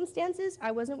the circumstances,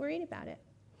 I wasn't worried about it.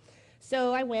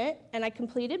 So I went and I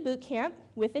completed boot camp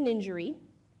with an injury,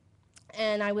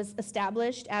 and I was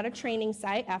established at a training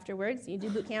site afterwards. You do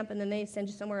boot camp and then they send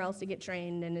you somewhere else to get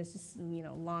trained, and it's just,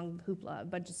 long hoopla, a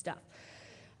bunch of stuff.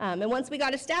 And once we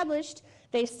got established,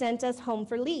 they sent us home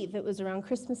for leave. It was around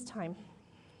Christmas time.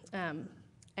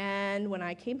 And when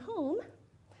I came home,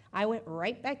 I went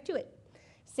right back to it.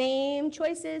 Same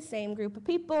choices, same group of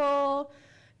people.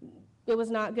 It was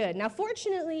not good. Now,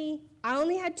 fortunately, I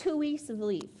only had 2 weeks of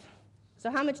leave. So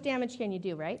how much damage can you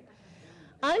do, right?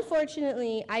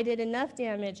 Unfortunately, I did enough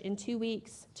damage in 2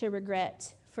 weeks to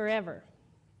regret forever.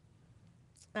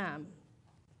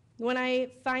 When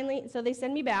I finally, so they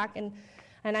send me back, and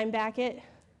I'm back at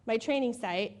my training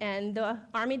site, and the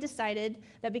Army decided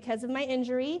that because of my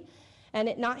injury and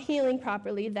it not healing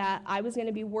properly, that I was going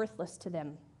to be worthless to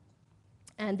them.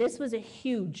 And this was a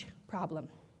huge problem,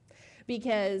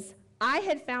 because I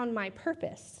had found my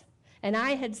purpose, and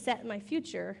I had set my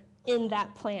future in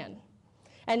that plan.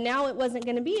 And now it wasn't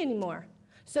going to be anymore.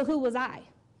 So who was I?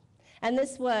 And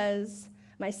this was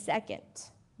my second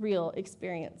real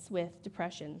experience with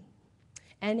depression.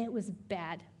 And it was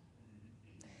bad.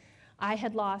 I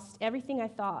had lost everything I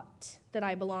thought that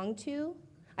I belonged to.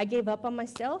 I gave up on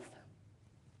myself.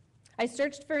 I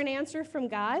searched for an answer from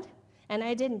God, and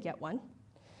I didn't get one.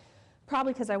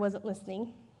 Probably because I wasn't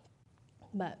listening.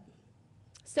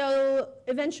 So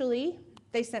eventually,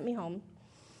 they sent me home.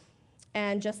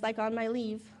 And just like on my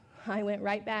leave, I went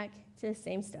right back to the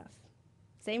same stuff.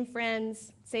 Same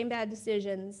friends, same bad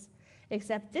decisions,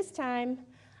 except this time,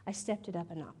 I stepped it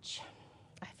up a notch.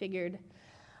 I figured,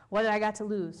 what did I got to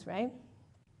lose, right?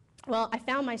 Well, I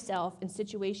found myself in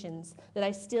situations that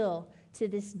I still, to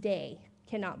this day,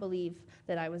 cannot believe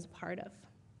that I was a part of.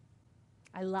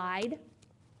 I lied.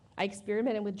 I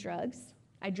experimented with drugs.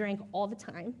 I drank all the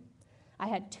time. I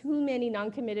had too many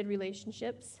non-committed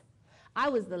relationships. I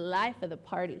was the life of the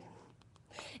party,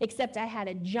 except I had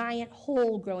a giant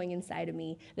hole growing inside of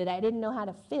me that I didn't know how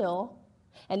to fill,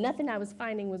 and nothing I was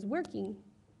finding was working.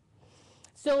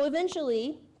 So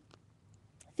eventually,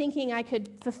 thinking I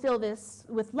could fulfill this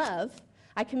with love,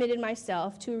 I committed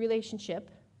myself to a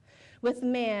relationship with a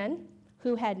man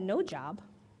who had no job,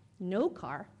 no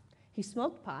car, he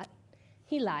smoked pot,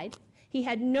 he lied, he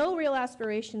had no real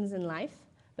aspirations in life,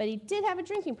 but he did have a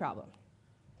drinking problem.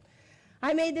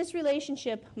 I made this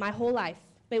relationship my whole life.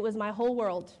 It was my whole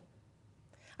world.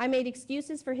 I made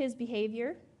excuses for his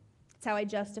behavior. That's how I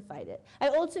justified it. I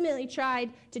ultimately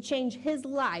tried to change his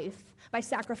life by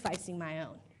sacrificing my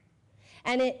own.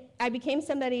 And I became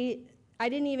somebody I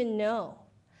didn't even know.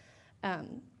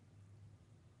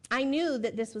 I knew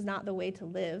that this was not the way to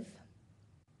live.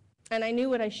 And I knew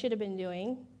what I should have been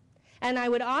doing. And I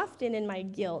would often, in my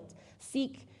guilt,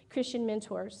 seek Christian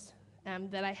mentors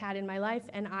that I had in my life,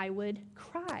 and I would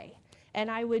cry, and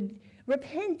I would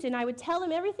repent, and I would tell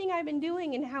them everything I've been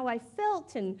doing and how I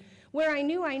felt and where I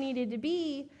knew I needed to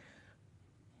be,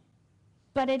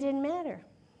 but it didn't matter.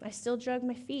 I still dragged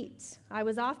my feet. I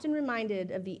was often reminded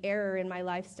of the error in my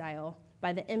lifestyle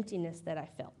by the emptiness that I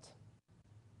felt.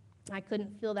 I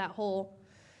couldn't fill that hole,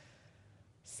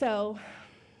 so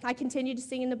I continued to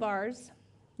sing in the bars,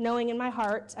 knowing in my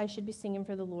heart I should be singing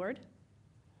for the Lord.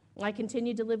 I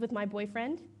continued to live with my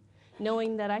boyfriend,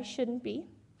 knowing that I shouldn't be.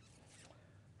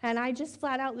 And I just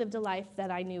flat out lived a life that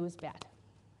I knew was bad.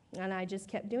 And I just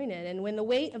kept doing it. And when the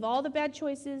weight of all the bad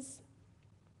choices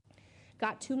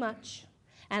got too much,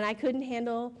 and I couldn't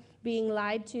handle being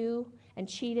lied to and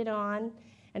cheated on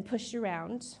and pushed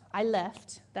around, I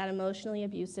left that emotionally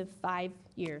abusive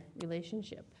 5-year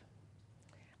relationship.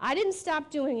 I didn't stop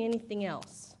doing anything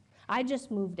else. I just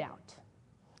moved out.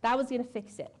 That was going to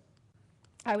fix it.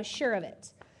 I was sure of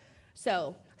it.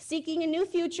 So, seeking a new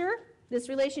future, this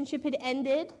relationship had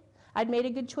ended. I'd made a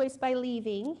good choice by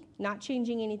leaving, not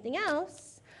changing anything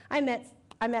else. I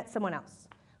met someone else,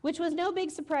 which was no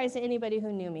big surprise to anybody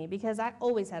who knew me because I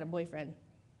always had a boyfriend.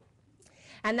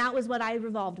 And that was what I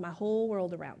revolved my whole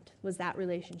world around, was that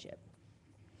relationship.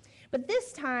 But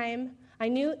this time, I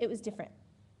knew it was different.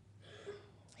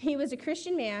 He was a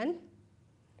Christian man,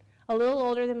 a little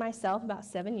older than myself, about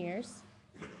 7 years.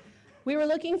 We were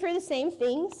looking for the same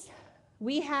things.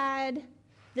 We had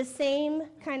the same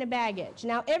kind of baggage.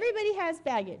 Now, everybody has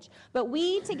baggage, but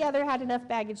we together had enough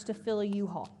baggage to fill a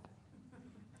U-Haul.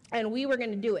 And we were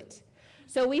going to do it.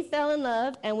 So we fell in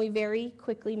love, and we very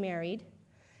quickly married,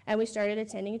 and we started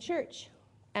attending a church.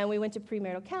 And we went to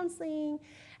premarital counseling,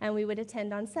 and we would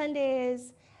attend on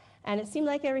Sundays, and it seemed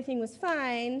like everything was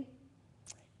fine,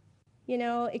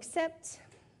 except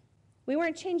we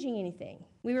weren't changing anything.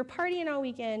 We were partying all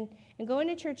weekend and going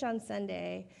to church on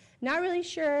Sunday, not really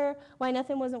sure why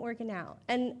nothing wasn't working out.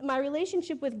 And my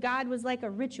relationship with God was like a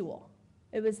ritual.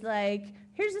 It was like,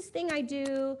 here's this thing I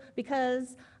do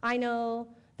because I know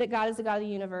that God is the God of the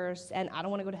universe, and I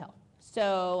don't want to go to hell.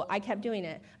 So I kept doing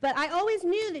it. But I always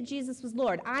knew that Jesus was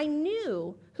Lord. I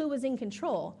knew who was in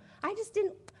control. I just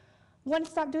didn't want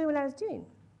to stop doing what I was doing.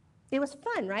 It was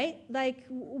fun, right? Like,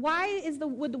 why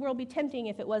would the world be tempting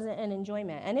if it wasn't an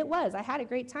enjoyment? And it was. I had a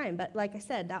great time. But like I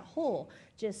said, that hole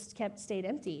just stayed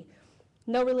empty.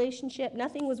 No relationship.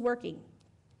 Nothing was working.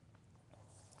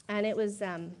 And it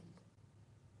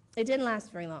didn't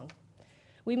last very long.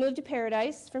 We moved to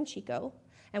Paradise from Chico,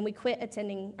 and we quit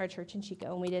attending our church in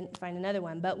Chico, and we didn't find another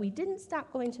one. But we didn't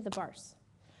stop going to the bars.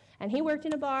 And he worked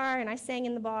in a bar, and I sang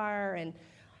in the bar, and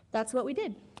that's what we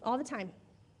did all the time.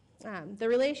 The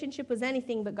relationship was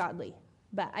anything but godly,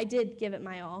 but I did give it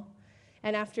my all.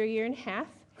 And after a year and a half,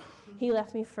 he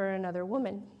left me for another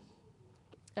woman.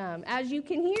 As you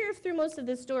can hear through most of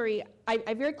this story,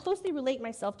 I very closely relate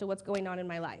myself to what's going on in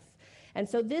my life. And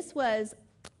so this was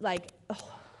like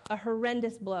a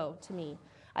horrendous blow to me.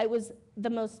 It was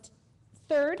the most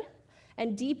third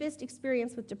and deepest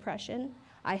experience with depression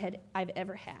I've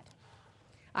ever had.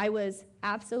 I was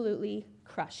absolutely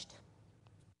crushed.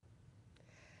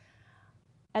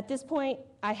 At this point,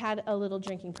 I had a little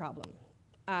drinking problem.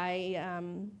 I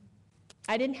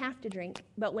didn't have to drink,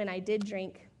 but when I did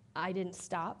drink, I didn't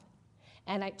stop,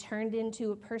 and I turned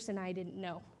into a person I didn't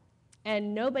know.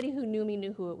 And nobody who knew me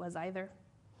knew who it was either.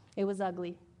 It was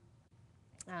ugly.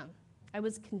 I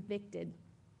was convicted.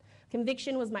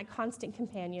 Conviction was my constant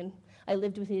companion. I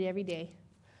lived with it every day.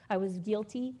 I was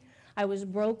guilty. I was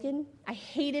broken. I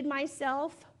hated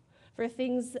myself for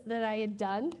things that I had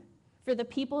done, for the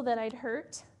people that I'd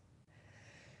hurt,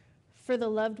 for the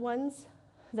loved ones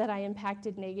that I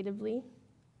impacted negatively.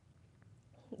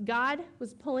 God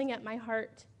was pulling at my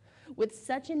heart with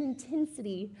such an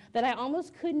intensity that I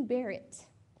almost couldn't bear it.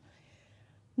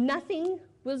 Nothing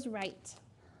was right.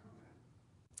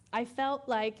 I felt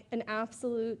like an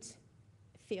absolute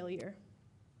failure.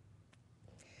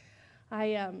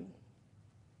 I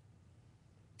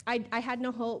had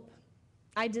no hope.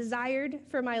 I desired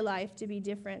for my life to be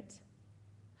different,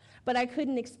 but I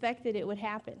couldn't expect that it would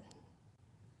happen.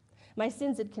 My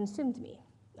sins had consumed me.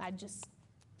 I just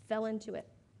fell into it.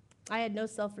 I had no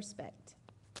self-respect.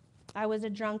 I was a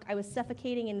drunk. I was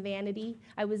suffocating in vanity.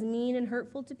 I was mean and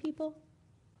hurtful to people.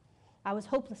 I was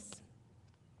hopeless.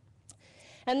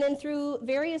 And then through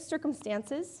various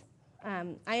circumstances,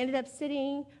 I ended up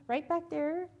sitting right back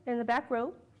there in the back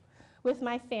row with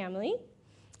my family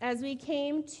as we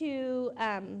came to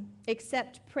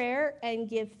accept prayer and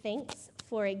give thanks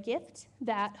for a gift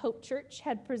that Hope Church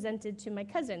had presented to my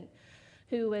cousin,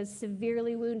 who was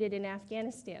severely wounded in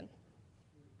Afghanistan.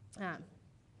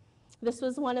 This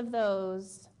was one of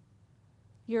those,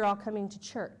 you're all coming to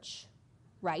church,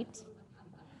 right?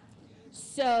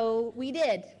 So we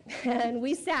did, and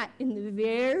we sat in the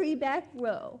very back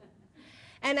row.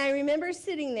 And I remember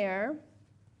sitting there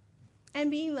and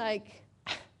being like,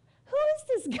 who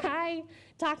is this guy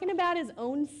talking about his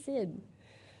own sin?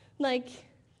 Like,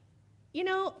 I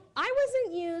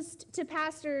wasn't used to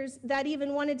pastors that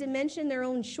even wanted to mention their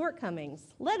own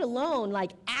shortcomings, let alone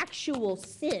like actual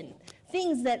sin,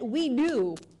 things that we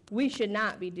knew we should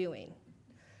not be doing.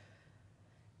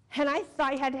 And I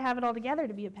thought I had to have it all together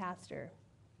to be a pastor.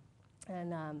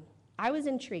 And I was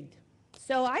intrigued.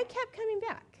 So I kept coming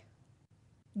back.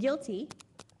 Guilty,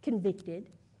 convicted,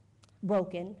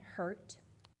 broken, hurt.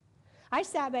 I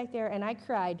sat back there and I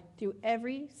cried through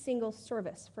every single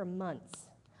service for months.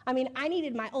 I mean, I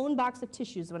needed my own box of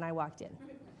tissues when I walked in.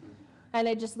 And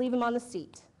I'd just leave them on the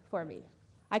seat for me.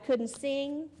 I couldn't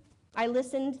sing. I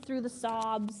listened through the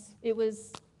sobs. It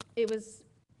was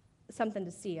something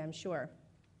to see, I'm sure.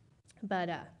 But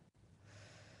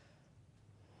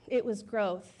it was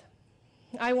growth.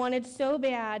 I wanted so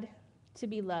bad to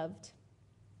be loved.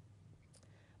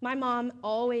 My mom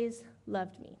always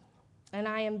loved me, and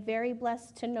I am very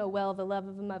blessed to know well the love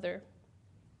of a mother.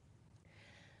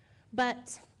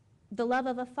 But the love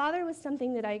of a father was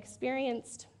something that I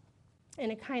experienced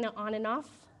in a kind of on and off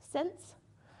sense.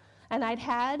 And I'd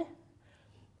had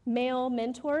male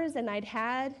mentors, and I'd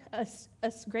had a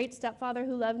great stepfather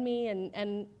who loved me,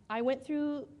 and I went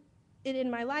through it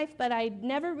in my life, but I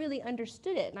never really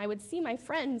understood it. And I would see my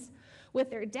friends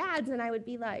with their dads, and I would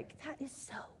be like, that is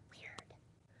so weird.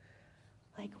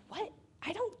 Like, what?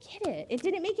 I don't get it. It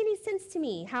didn't make any sense to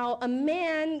me how a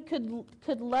man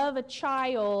could love a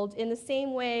child in the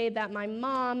same way that my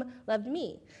mom loved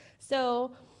me.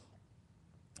 So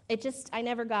I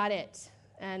never got it.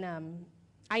 And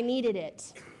I needed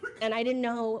it. And I didn't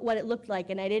know what it looked like,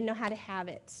 and I didn't know how to have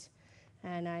it.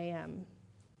 And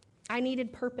I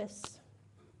needed purpose.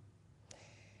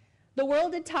 The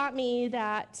world had taught me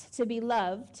that to be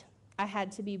loved, I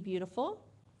had to be beautiful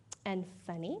and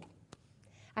funny.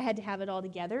 I had to have it all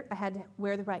together. I had to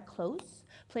wear the right clothes,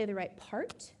 play the right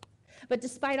part. But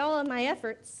despite all of my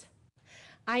efforts,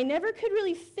 I never could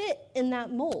really fit in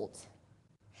that mold.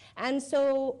 And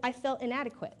so I felt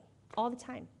inadequate all the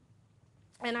time.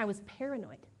 And I was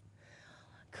paranoid.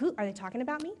 Are they talking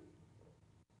about me?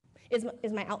 Is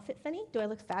my outfit funny? Do I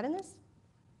look fat in this?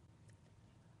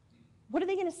 What are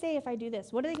they going to say if I do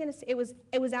this? What are they going to say?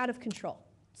 It was out of control.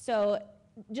 So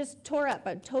just tore up.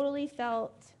 I totally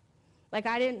felt like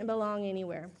I didn't belong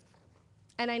anywhere.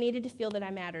 And I needed to feel that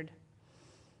I mattered.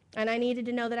 And I needed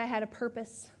to know that I had a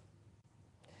purpose.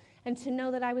 And to know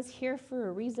that I was here for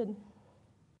a reason.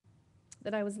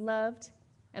 That I was loved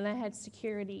and I had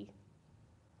security.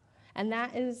 And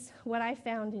that is what I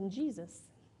found in Jesus.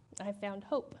 I found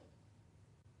hope.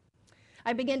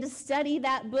 I began to study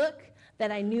that book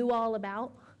that I knew all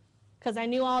about, because I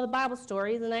knew all the Bible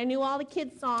stories, and I knew all the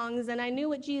kids' songs, and I knew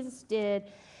what Jesus did,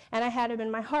 and I had him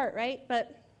in my heart, right?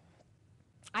 But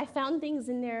I found things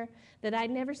in there that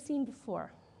I'd never seen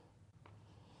before.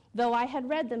 Though I had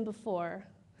read them before,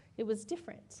 it was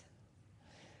different.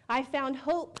 I found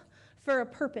hope for a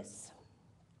purpose.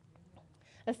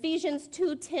 Ephesians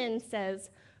 2:10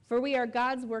 says, "For we are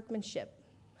God's workmanship,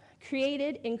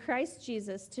 created in Christ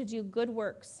Jesus to do good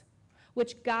works,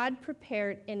 which God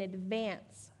prepared in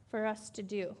advance for us to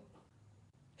do."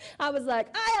 I was like,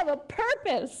 I have a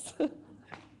purpose.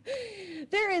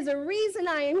 There is a reason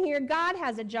I am here. God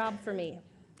has a job for me.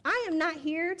 I am not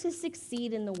here to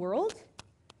succeed in the world.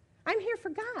 I'm here for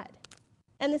God.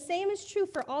 And the same is true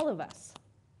for all of us.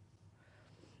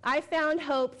 I found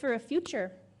hope for a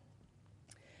future.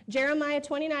 Jeremiah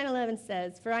 29:11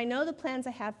 says, "For I know the plans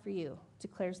I have for you,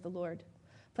 declares the Lord.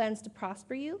 Plans to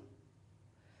prosper you,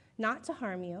 not to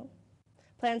harm you.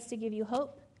 Plans to give you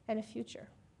hope and a future."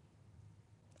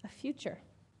 A future.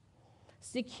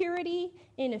 Security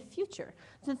in a future.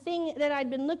 The thing that I'd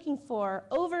been looking for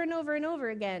over and over and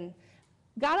over again,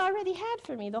 God already had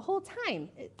for me the whole time.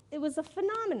 It was a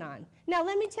phenomenon. Now,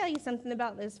 let me tell you something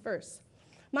about this verse.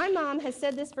 My mom has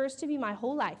said this verse to me my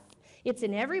whole life. It's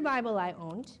in every Bible I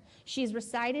owned. She's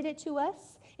recited it to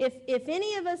us. If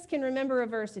any of us can remember a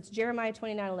verse, it's Jeremiah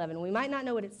 29:11. We might not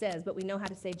know what it says, but we know how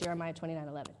to say Jeremiah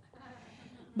 29:11.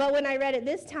 But when I read it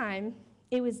this time,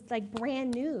 it was like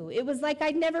brand new. It was like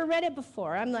I'd never read it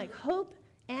before. I'm like, hope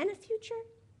and a future?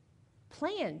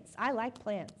 Plans. I like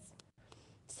plans.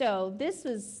 So this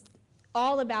was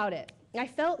all about it. I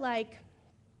felt like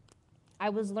I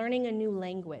was learning a new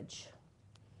language.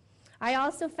 I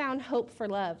also found hope for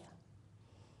love.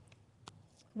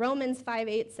 Romans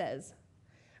 5:8 says,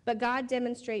 "But God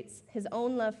demonstrates his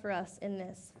own love for us in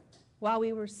this. While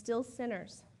we were still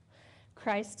sinners,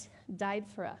 Christ died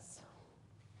for us."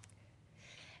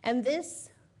 And this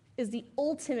is the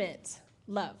ultimate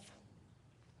love.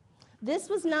 This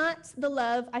was not the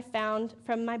love I found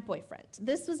from my boyfriend.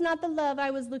 This was not the love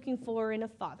I was looking for in a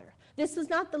father. This was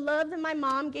not the love that my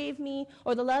mom gave me,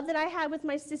 or the love that I had with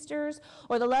my sisters,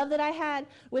 or the love that I had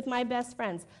with my best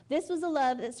friends. This was a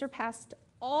love that surpassed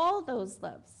all those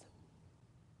loves.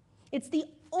 It's the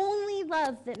only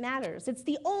love that matters. It's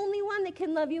the only one that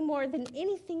can love you more than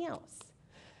anything else.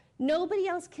 Nobody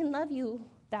else can love you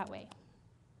that way.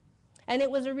 And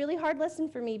it was a really hard lesson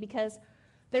for me, because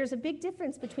there's a big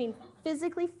difference between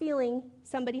physically feeling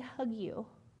somebody hug you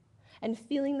and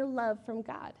feeling the love from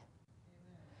God.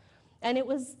 And it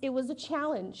was a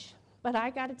challenge, but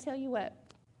I got to tell you what,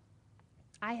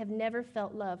 I have never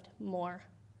felt loved more.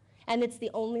 And it's the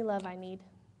only love I need,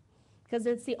 because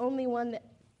it's the only one that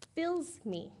fills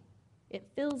me. It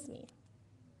fills me.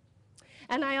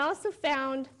 And I also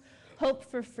found hope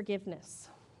for forgiveness.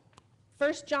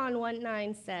 1 John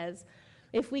 1:9 says,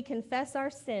 if we confess our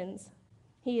sins,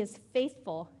 he is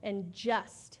faithful and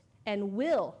just and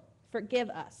will forgive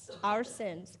us our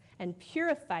sins and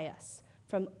purify us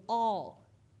from all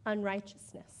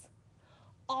unrighteousness.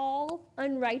 All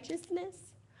unrighteousness?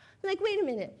 Like, wait a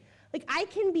minute. Like, I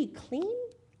can be clean?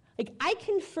 Like, I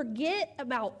can forget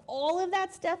about all of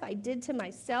that stuff I did to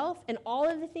myself and all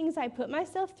of the things I put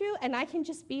myself through, and I can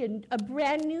just be a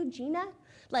brand new Jeana?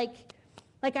 Like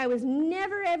I was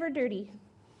never, ever dirty.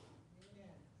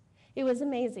 It was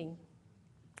amazing.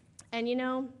 And you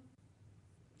know,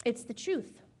 it's the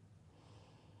truth.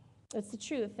 It's the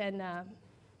truth. And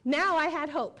now I had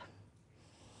hope.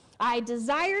 I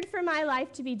desired for my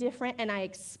life to be different, and I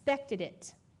expected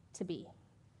it to be.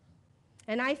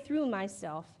 And I threw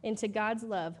myself into God's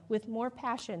love with more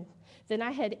passion than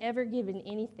I had ever given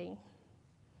anything.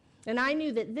 And I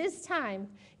knew that this time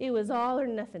it was all or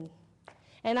nothing.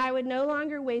 And I would no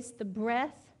longer waste the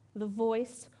breath, the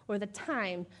voice, or the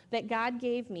time that God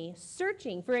gave me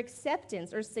searching for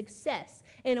acceptance or success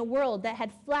in a world that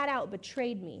had flat out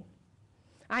betrayed me.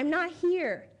 I'm not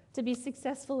here to be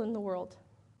successful in the world.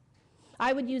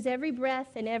 I would use every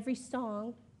breath and every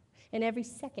song and every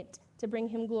second to bring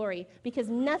him glory, because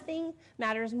nothing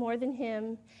matters more than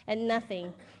him, and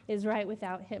nothing is right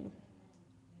without him.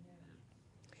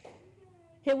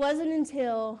 It wasn't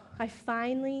until I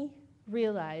finally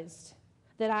realized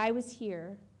that I was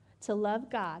here to love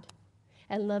God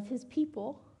and love his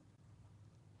people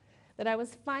that I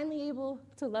was finally able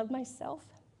to love myself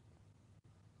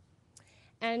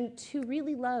and to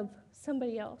really love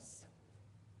somebody else.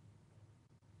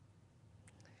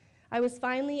 I was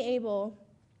finally able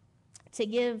to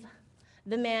give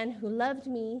the man who loved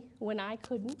me when I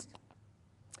couldn't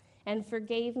and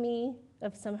forgave me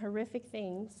of some horrific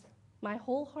things my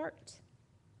whole heart.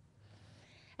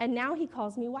 And now he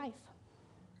calls me wife.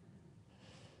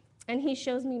 And he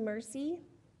shows me mercy,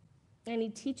 and he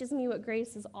teaches me what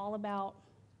grace is all about.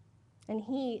 And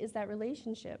he is that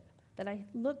relationship that I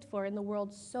looked for in the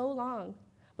world so long,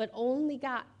 but only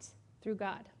got through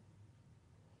God.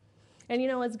 And you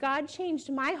know, as God changed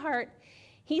my heart,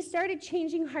 he started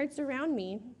changing hearts around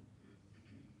me.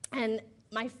 And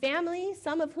my family,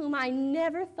 some of whom I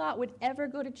never thought would ever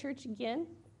go to church again,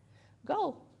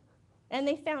 go. And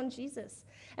they found Jesus.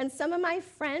 And some of my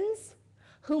friends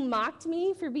who mocked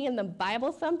me for being the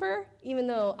Bible thumper, even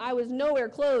though I was nowhere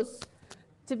close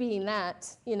to being that,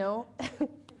 you know.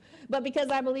 But because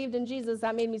I believed in Jesus,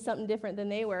 that made me something different than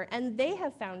they were. And they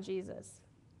have found Jesus.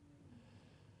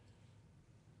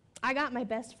 I got my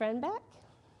best friend back.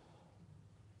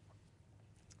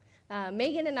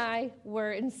 Megan and I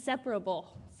were inseparable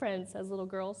friends as little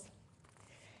girls.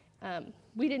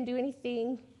 We didn't do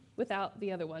anything without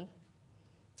the other one.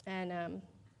 And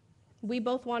we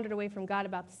both wandered away from God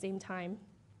about the same time.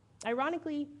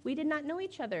 Ironically, we did not know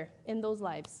each other in those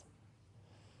lives.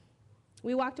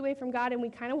 We walked away from God, and we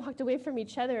kind of walked away from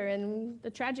each other, and the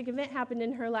tragic event happened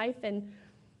in her life, and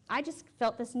I just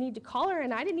felt this need to call her,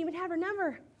 and I didn't even have her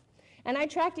number. And I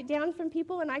tracked it down from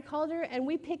people, and I called her, and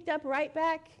we picked up right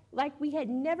back like we had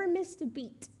never missed a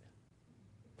beat.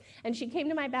 And she came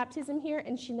to my baptism here,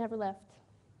 and she never left.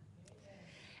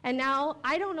 And now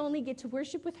I don't only get to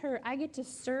worship with her, I get to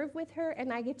serve with her,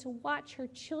 and I get to watch her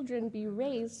children be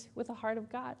raised with a heart of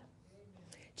God.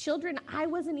 Children I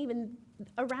wasn't even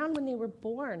around when they were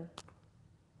born.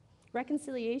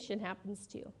 Reconciliation happens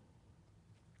too.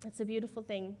 It's a beautiful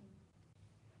thing.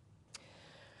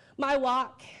 My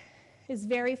walk is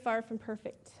very far from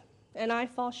perfect, and I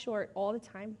fall short all the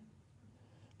time.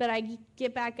 But I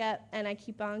get back up, and I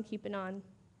keep on keeping on.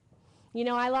 You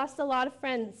know, I lost a lot of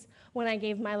friends when I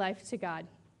gave my life to God.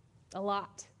 A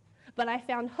lot. But I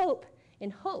found hope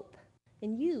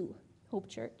in you, Hope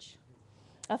Church.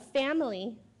 A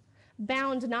family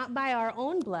bound not by our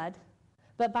own blood,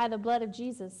 but by the blood of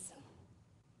Jesus.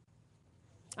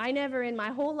 I never in my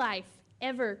whole life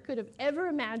could have ever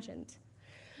imagined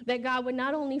that God would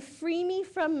not only free me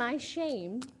from my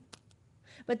shame,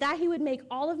 but that he would make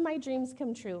all of my dreams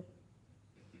come true.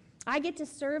 I get to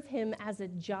serve him as a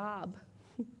job.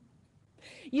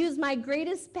 Use my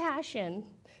greatest passion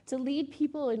to lead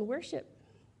people in worship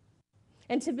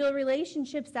and to build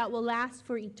relationships that will last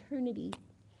for eternity.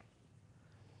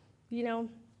 You know,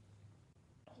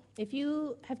 if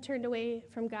you have turned away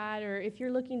from God, or if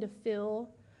you're looking to fill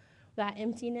that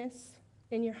emptiness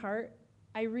in your heart,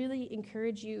 I really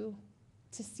encourage you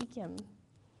to seek him.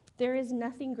 There is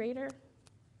nothing greater.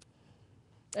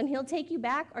 And he'll take you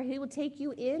back, or he will take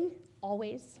you in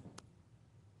always.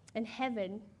 and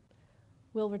heaven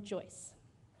will rejoice.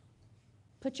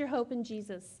 Put your hope in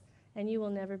Jesus, and you will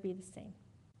never be the same.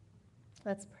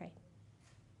 Let's pray.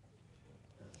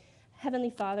 Heavenly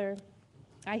Father,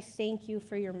 I thank you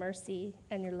for your mercy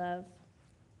and your love.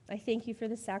 I thank you for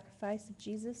the sacrifice of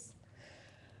Jesus,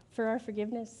 for our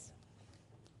forgiveness.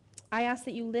 I ask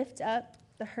that you lift up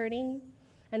the hurting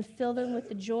and fill them with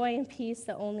the joy and peace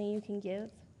that only you can give.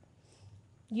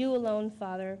 You alone,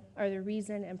 Father, are the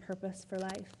reason and purpose for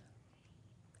life.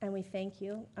 And we thank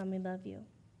you and we love you.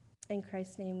 In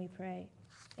Christ's name we pray.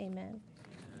 Amen.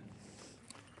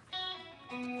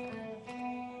 The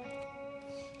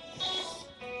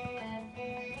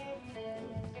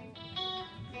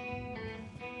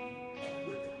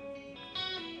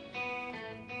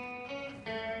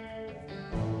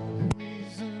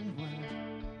reason why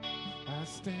I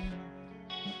stand,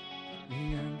 the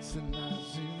answer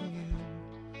lies in you,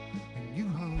 and you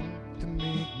hung to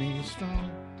make me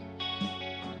strong.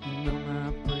 Though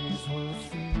my praise was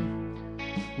free,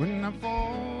 when I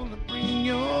fall to bring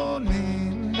your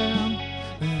name down,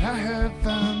 that I have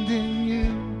found in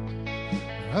you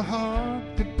a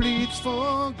heart that bleeds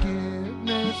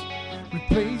forgiveness,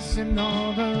 replacing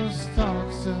all those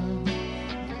thoughts of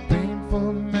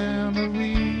painful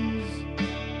memories.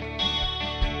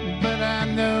 But I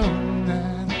know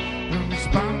that the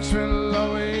response will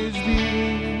always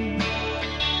be,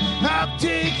 I'll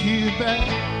take you back.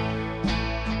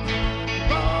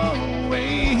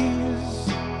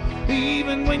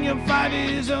 Even when your fight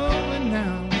is over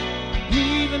now,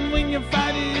 even when your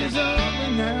fight is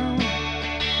over now,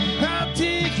 I'll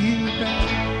take you back.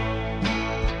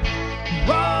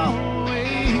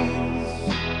 Always,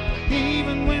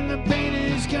 even when the pain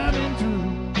is coming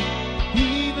through,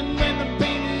 even when the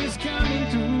pain is coming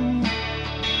through,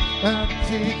 I'll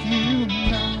take you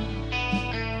back.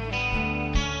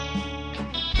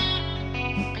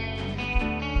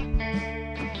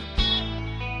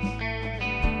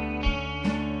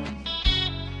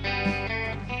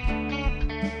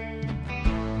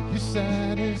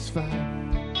 Satisfy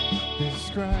this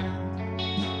cry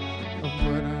of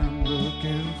what I'm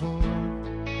looking for,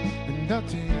 and I'll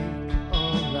take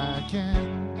all I can.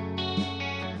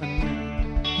 I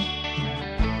know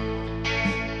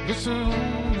the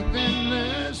throne of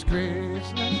endless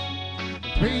grace that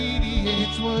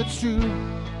radiates what's true,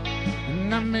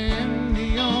 and I'm in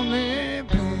the only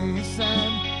place that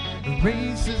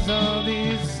erases all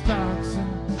these thoughts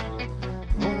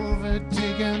and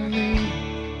overtaken me.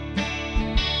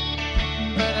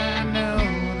 But I know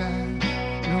that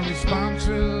your response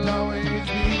will always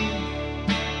be,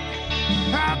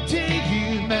 I'll take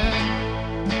you back.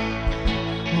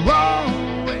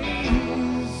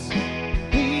 Always,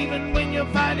 even when your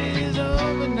fight is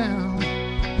over now,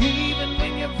 even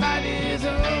when your fight is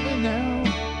over now,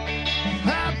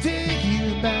 I'll take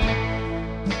you back.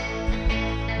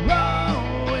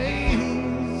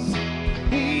 Always,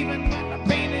 even when the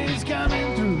pain is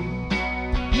coming through,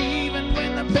 even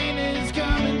when the pain is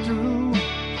coming through,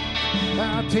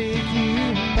 I'll take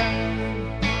you back.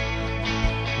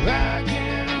 I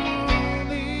can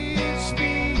only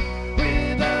speak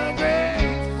with a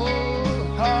grateful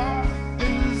heart,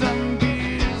 as I'm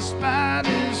pierced by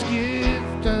this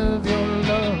gift of your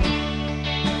love.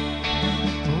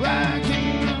 I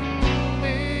can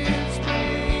always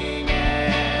bring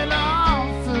an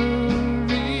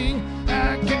offering.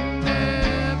 I can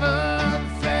never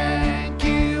thank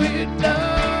you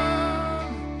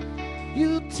enough.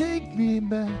 You take me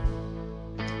back.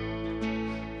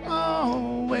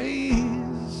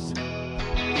 Always,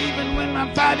 even when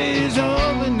my fight is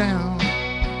over now,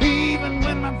 even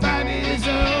when my fight is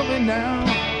over now,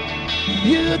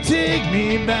 you take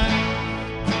me back.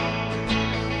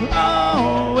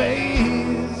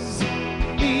 Always,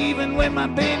 even when my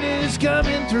pain is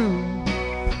coming through,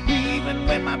 even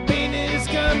when my pain is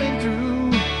coming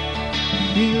through,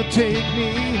 you take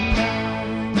me back.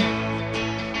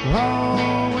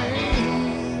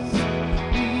 Always,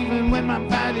 even when my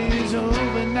fight is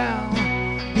over now,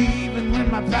 even when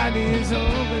my fight is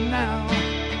over now,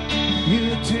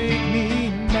 you take me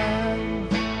back.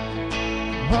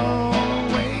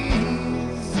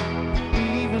 Always,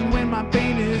 even when my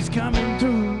pain is coming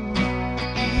through,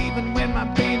 even when my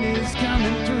pain is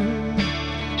coming through,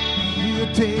 you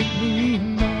take me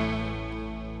back.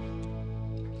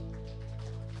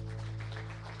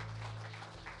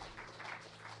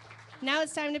 Now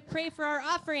it's time to pray for our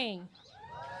offering.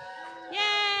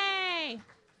 Yay!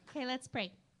 Okay, let's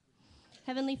pray.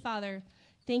 Heavenly Father,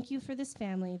 thank you for this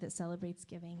family that celebrates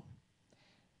giving.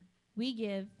 We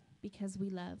give because we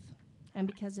love, and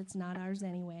because it's not ours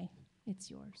anyway, it's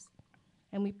yours.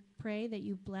 And we pray that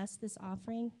you bless this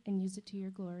offering and use it to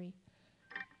your glory.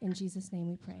 In Jesus' name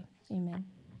we pray. Amen.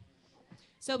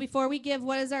 So before we give,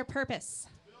 what is our purpose?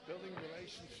 Building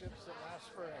relationships that last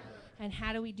forever. And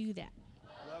how do we do that?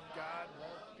 Love God,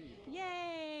 love people.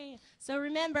 Yay! So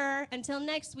remember, until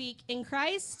next week, in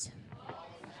Christ,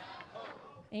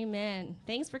 amen.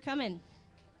 Thanks for coming.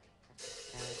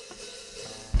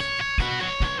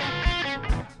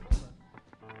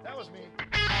 That was me.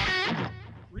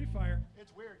 Refire.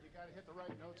 It's weird. You got to hit the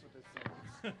right notes with this thing.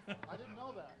 I didn't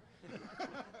know that.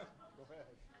 Go ahead.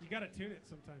 You got to tune it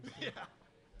sometimes. Too. Yeah.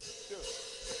 Do it.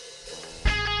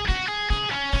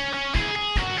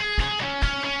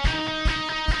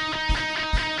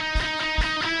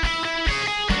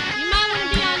 You might want to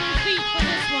be on your feet for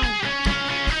this one.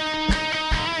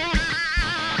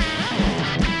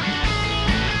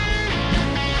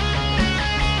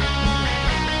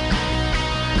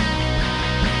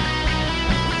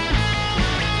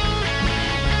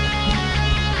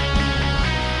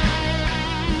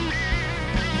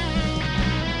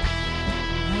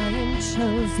 I am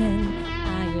chosen, I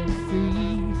am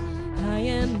free, I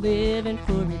am living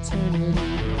for eternity.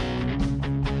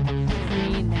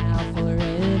 Free now,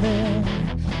 forever.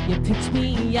 You picked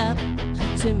me up,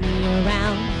 turned me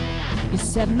around. You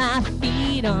set my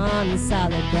feet on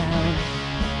solid ground.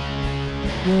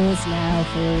 Yours now,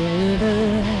 forever.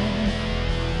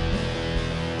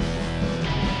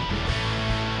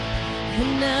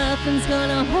 And nothing's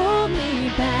gonna hold me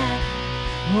back.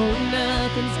 Oh,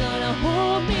 nothing's gonna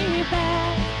hold me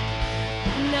back.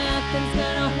 Nothing's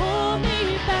gonna hold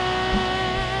me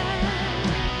back.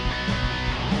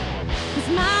 'Cause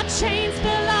my chains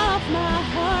fell off, my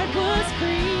heart was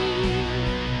free.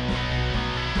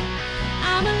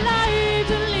 I'm alive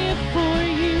to live for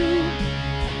you.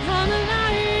 I'm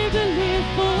alive to live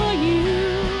for you.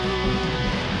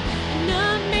 An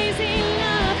amazing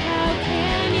love, how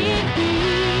can it be?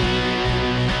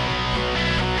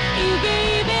 You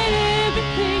gave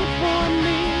everything for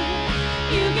me.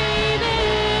 You gave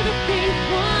everything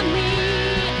for me.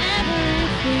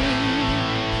 Everything.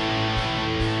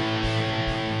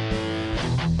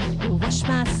 You washed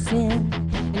my sin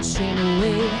and shame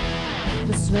away.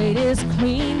 The slate is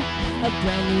clean, a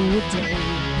brand new day.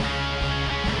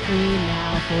 Free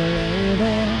now,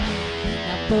 forever.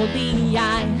 Now boldly I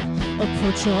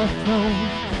approach your throne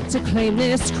to claim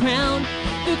this crown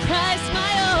through Christ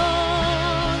my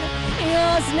own.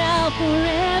 Yours now,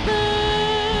 forever.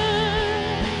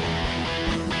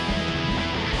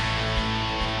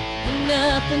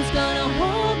 Nothing's gonna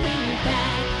hold me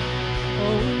back.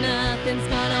 Oh, nothing's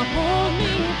gonna hold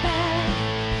me back.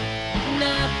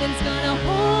 Nothing's gonna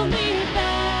hold me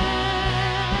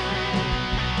back.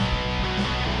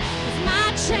 'Cause my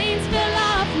chains fell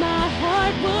off, my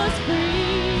heart was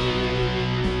free.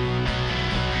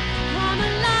 I'm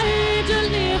alive to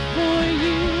live for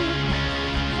you.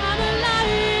 I'm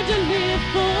alive to live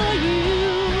for you.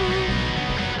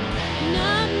 An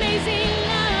amazing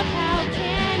love, how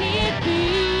can it be?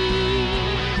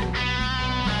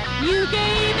 You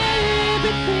gave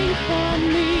everything for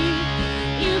me.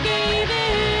 You gave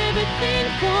everything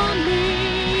for me,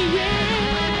 yeah.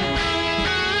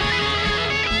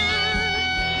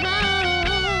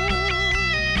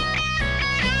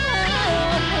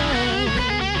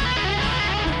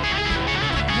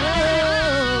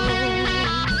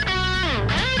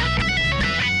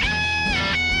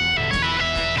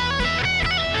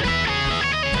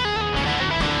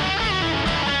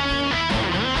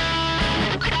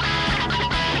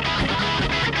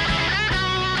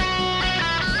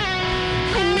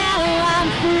 And now I'm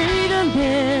free to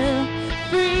live,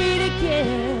 free to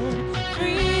give,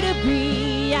 free to be.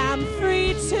 I'm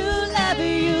free to love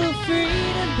you, free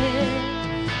to live,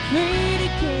 free to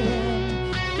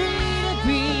give, free to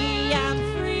be. I'm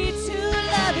free to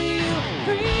love you,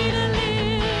 free to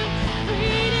live,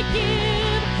 free to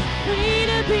give, free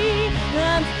to be.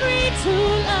 I'm free to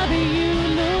love you,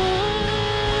 Lord.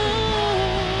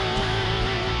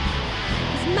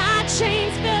 'Cause my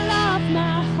chains fell off,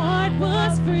 my heart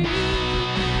was free.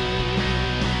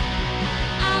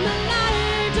 I'm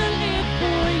alive to live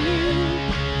for you.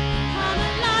 I'm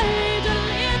alive to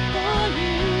live for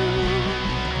you.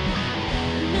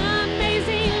 An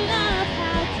amazing love,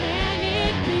 how can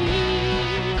it be?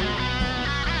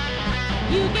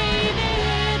 You gave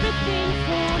everything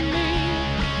for me.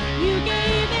 You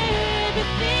gave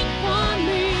everything for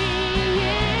me,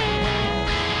 yeah.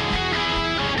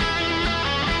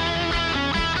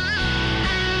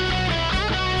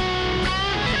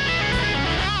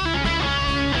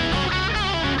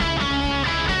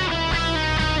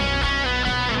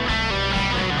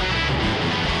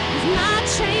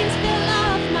 chains fell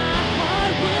off, my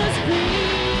heart was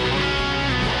free.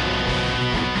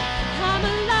 I'm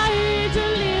alive to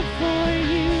live for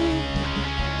you.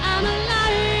 I'm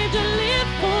alive to live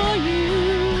for you.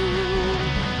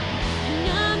 An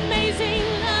amazing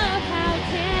love, how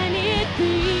can it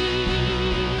be?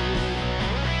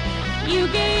 You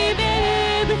gave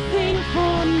everything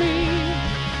for me.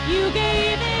 You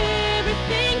gave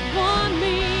everything for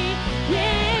me.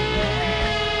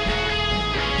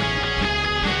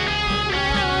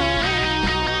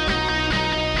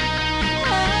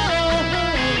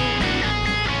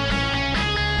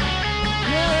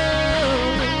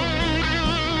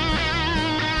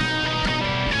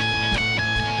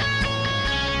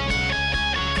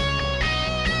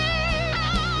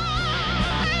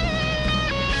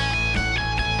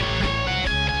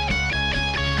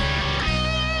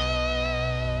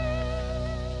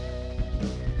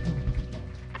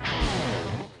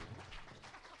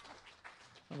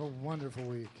 Have a wonderful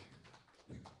week.